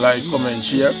remember, like, comment,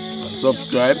 share, and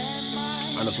subscribe.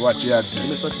 And just watch your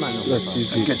adventures.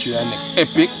 And catch you in the next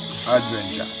epic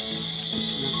adventure.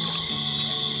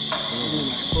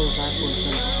 4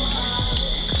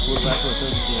 by 4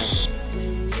 centimeters.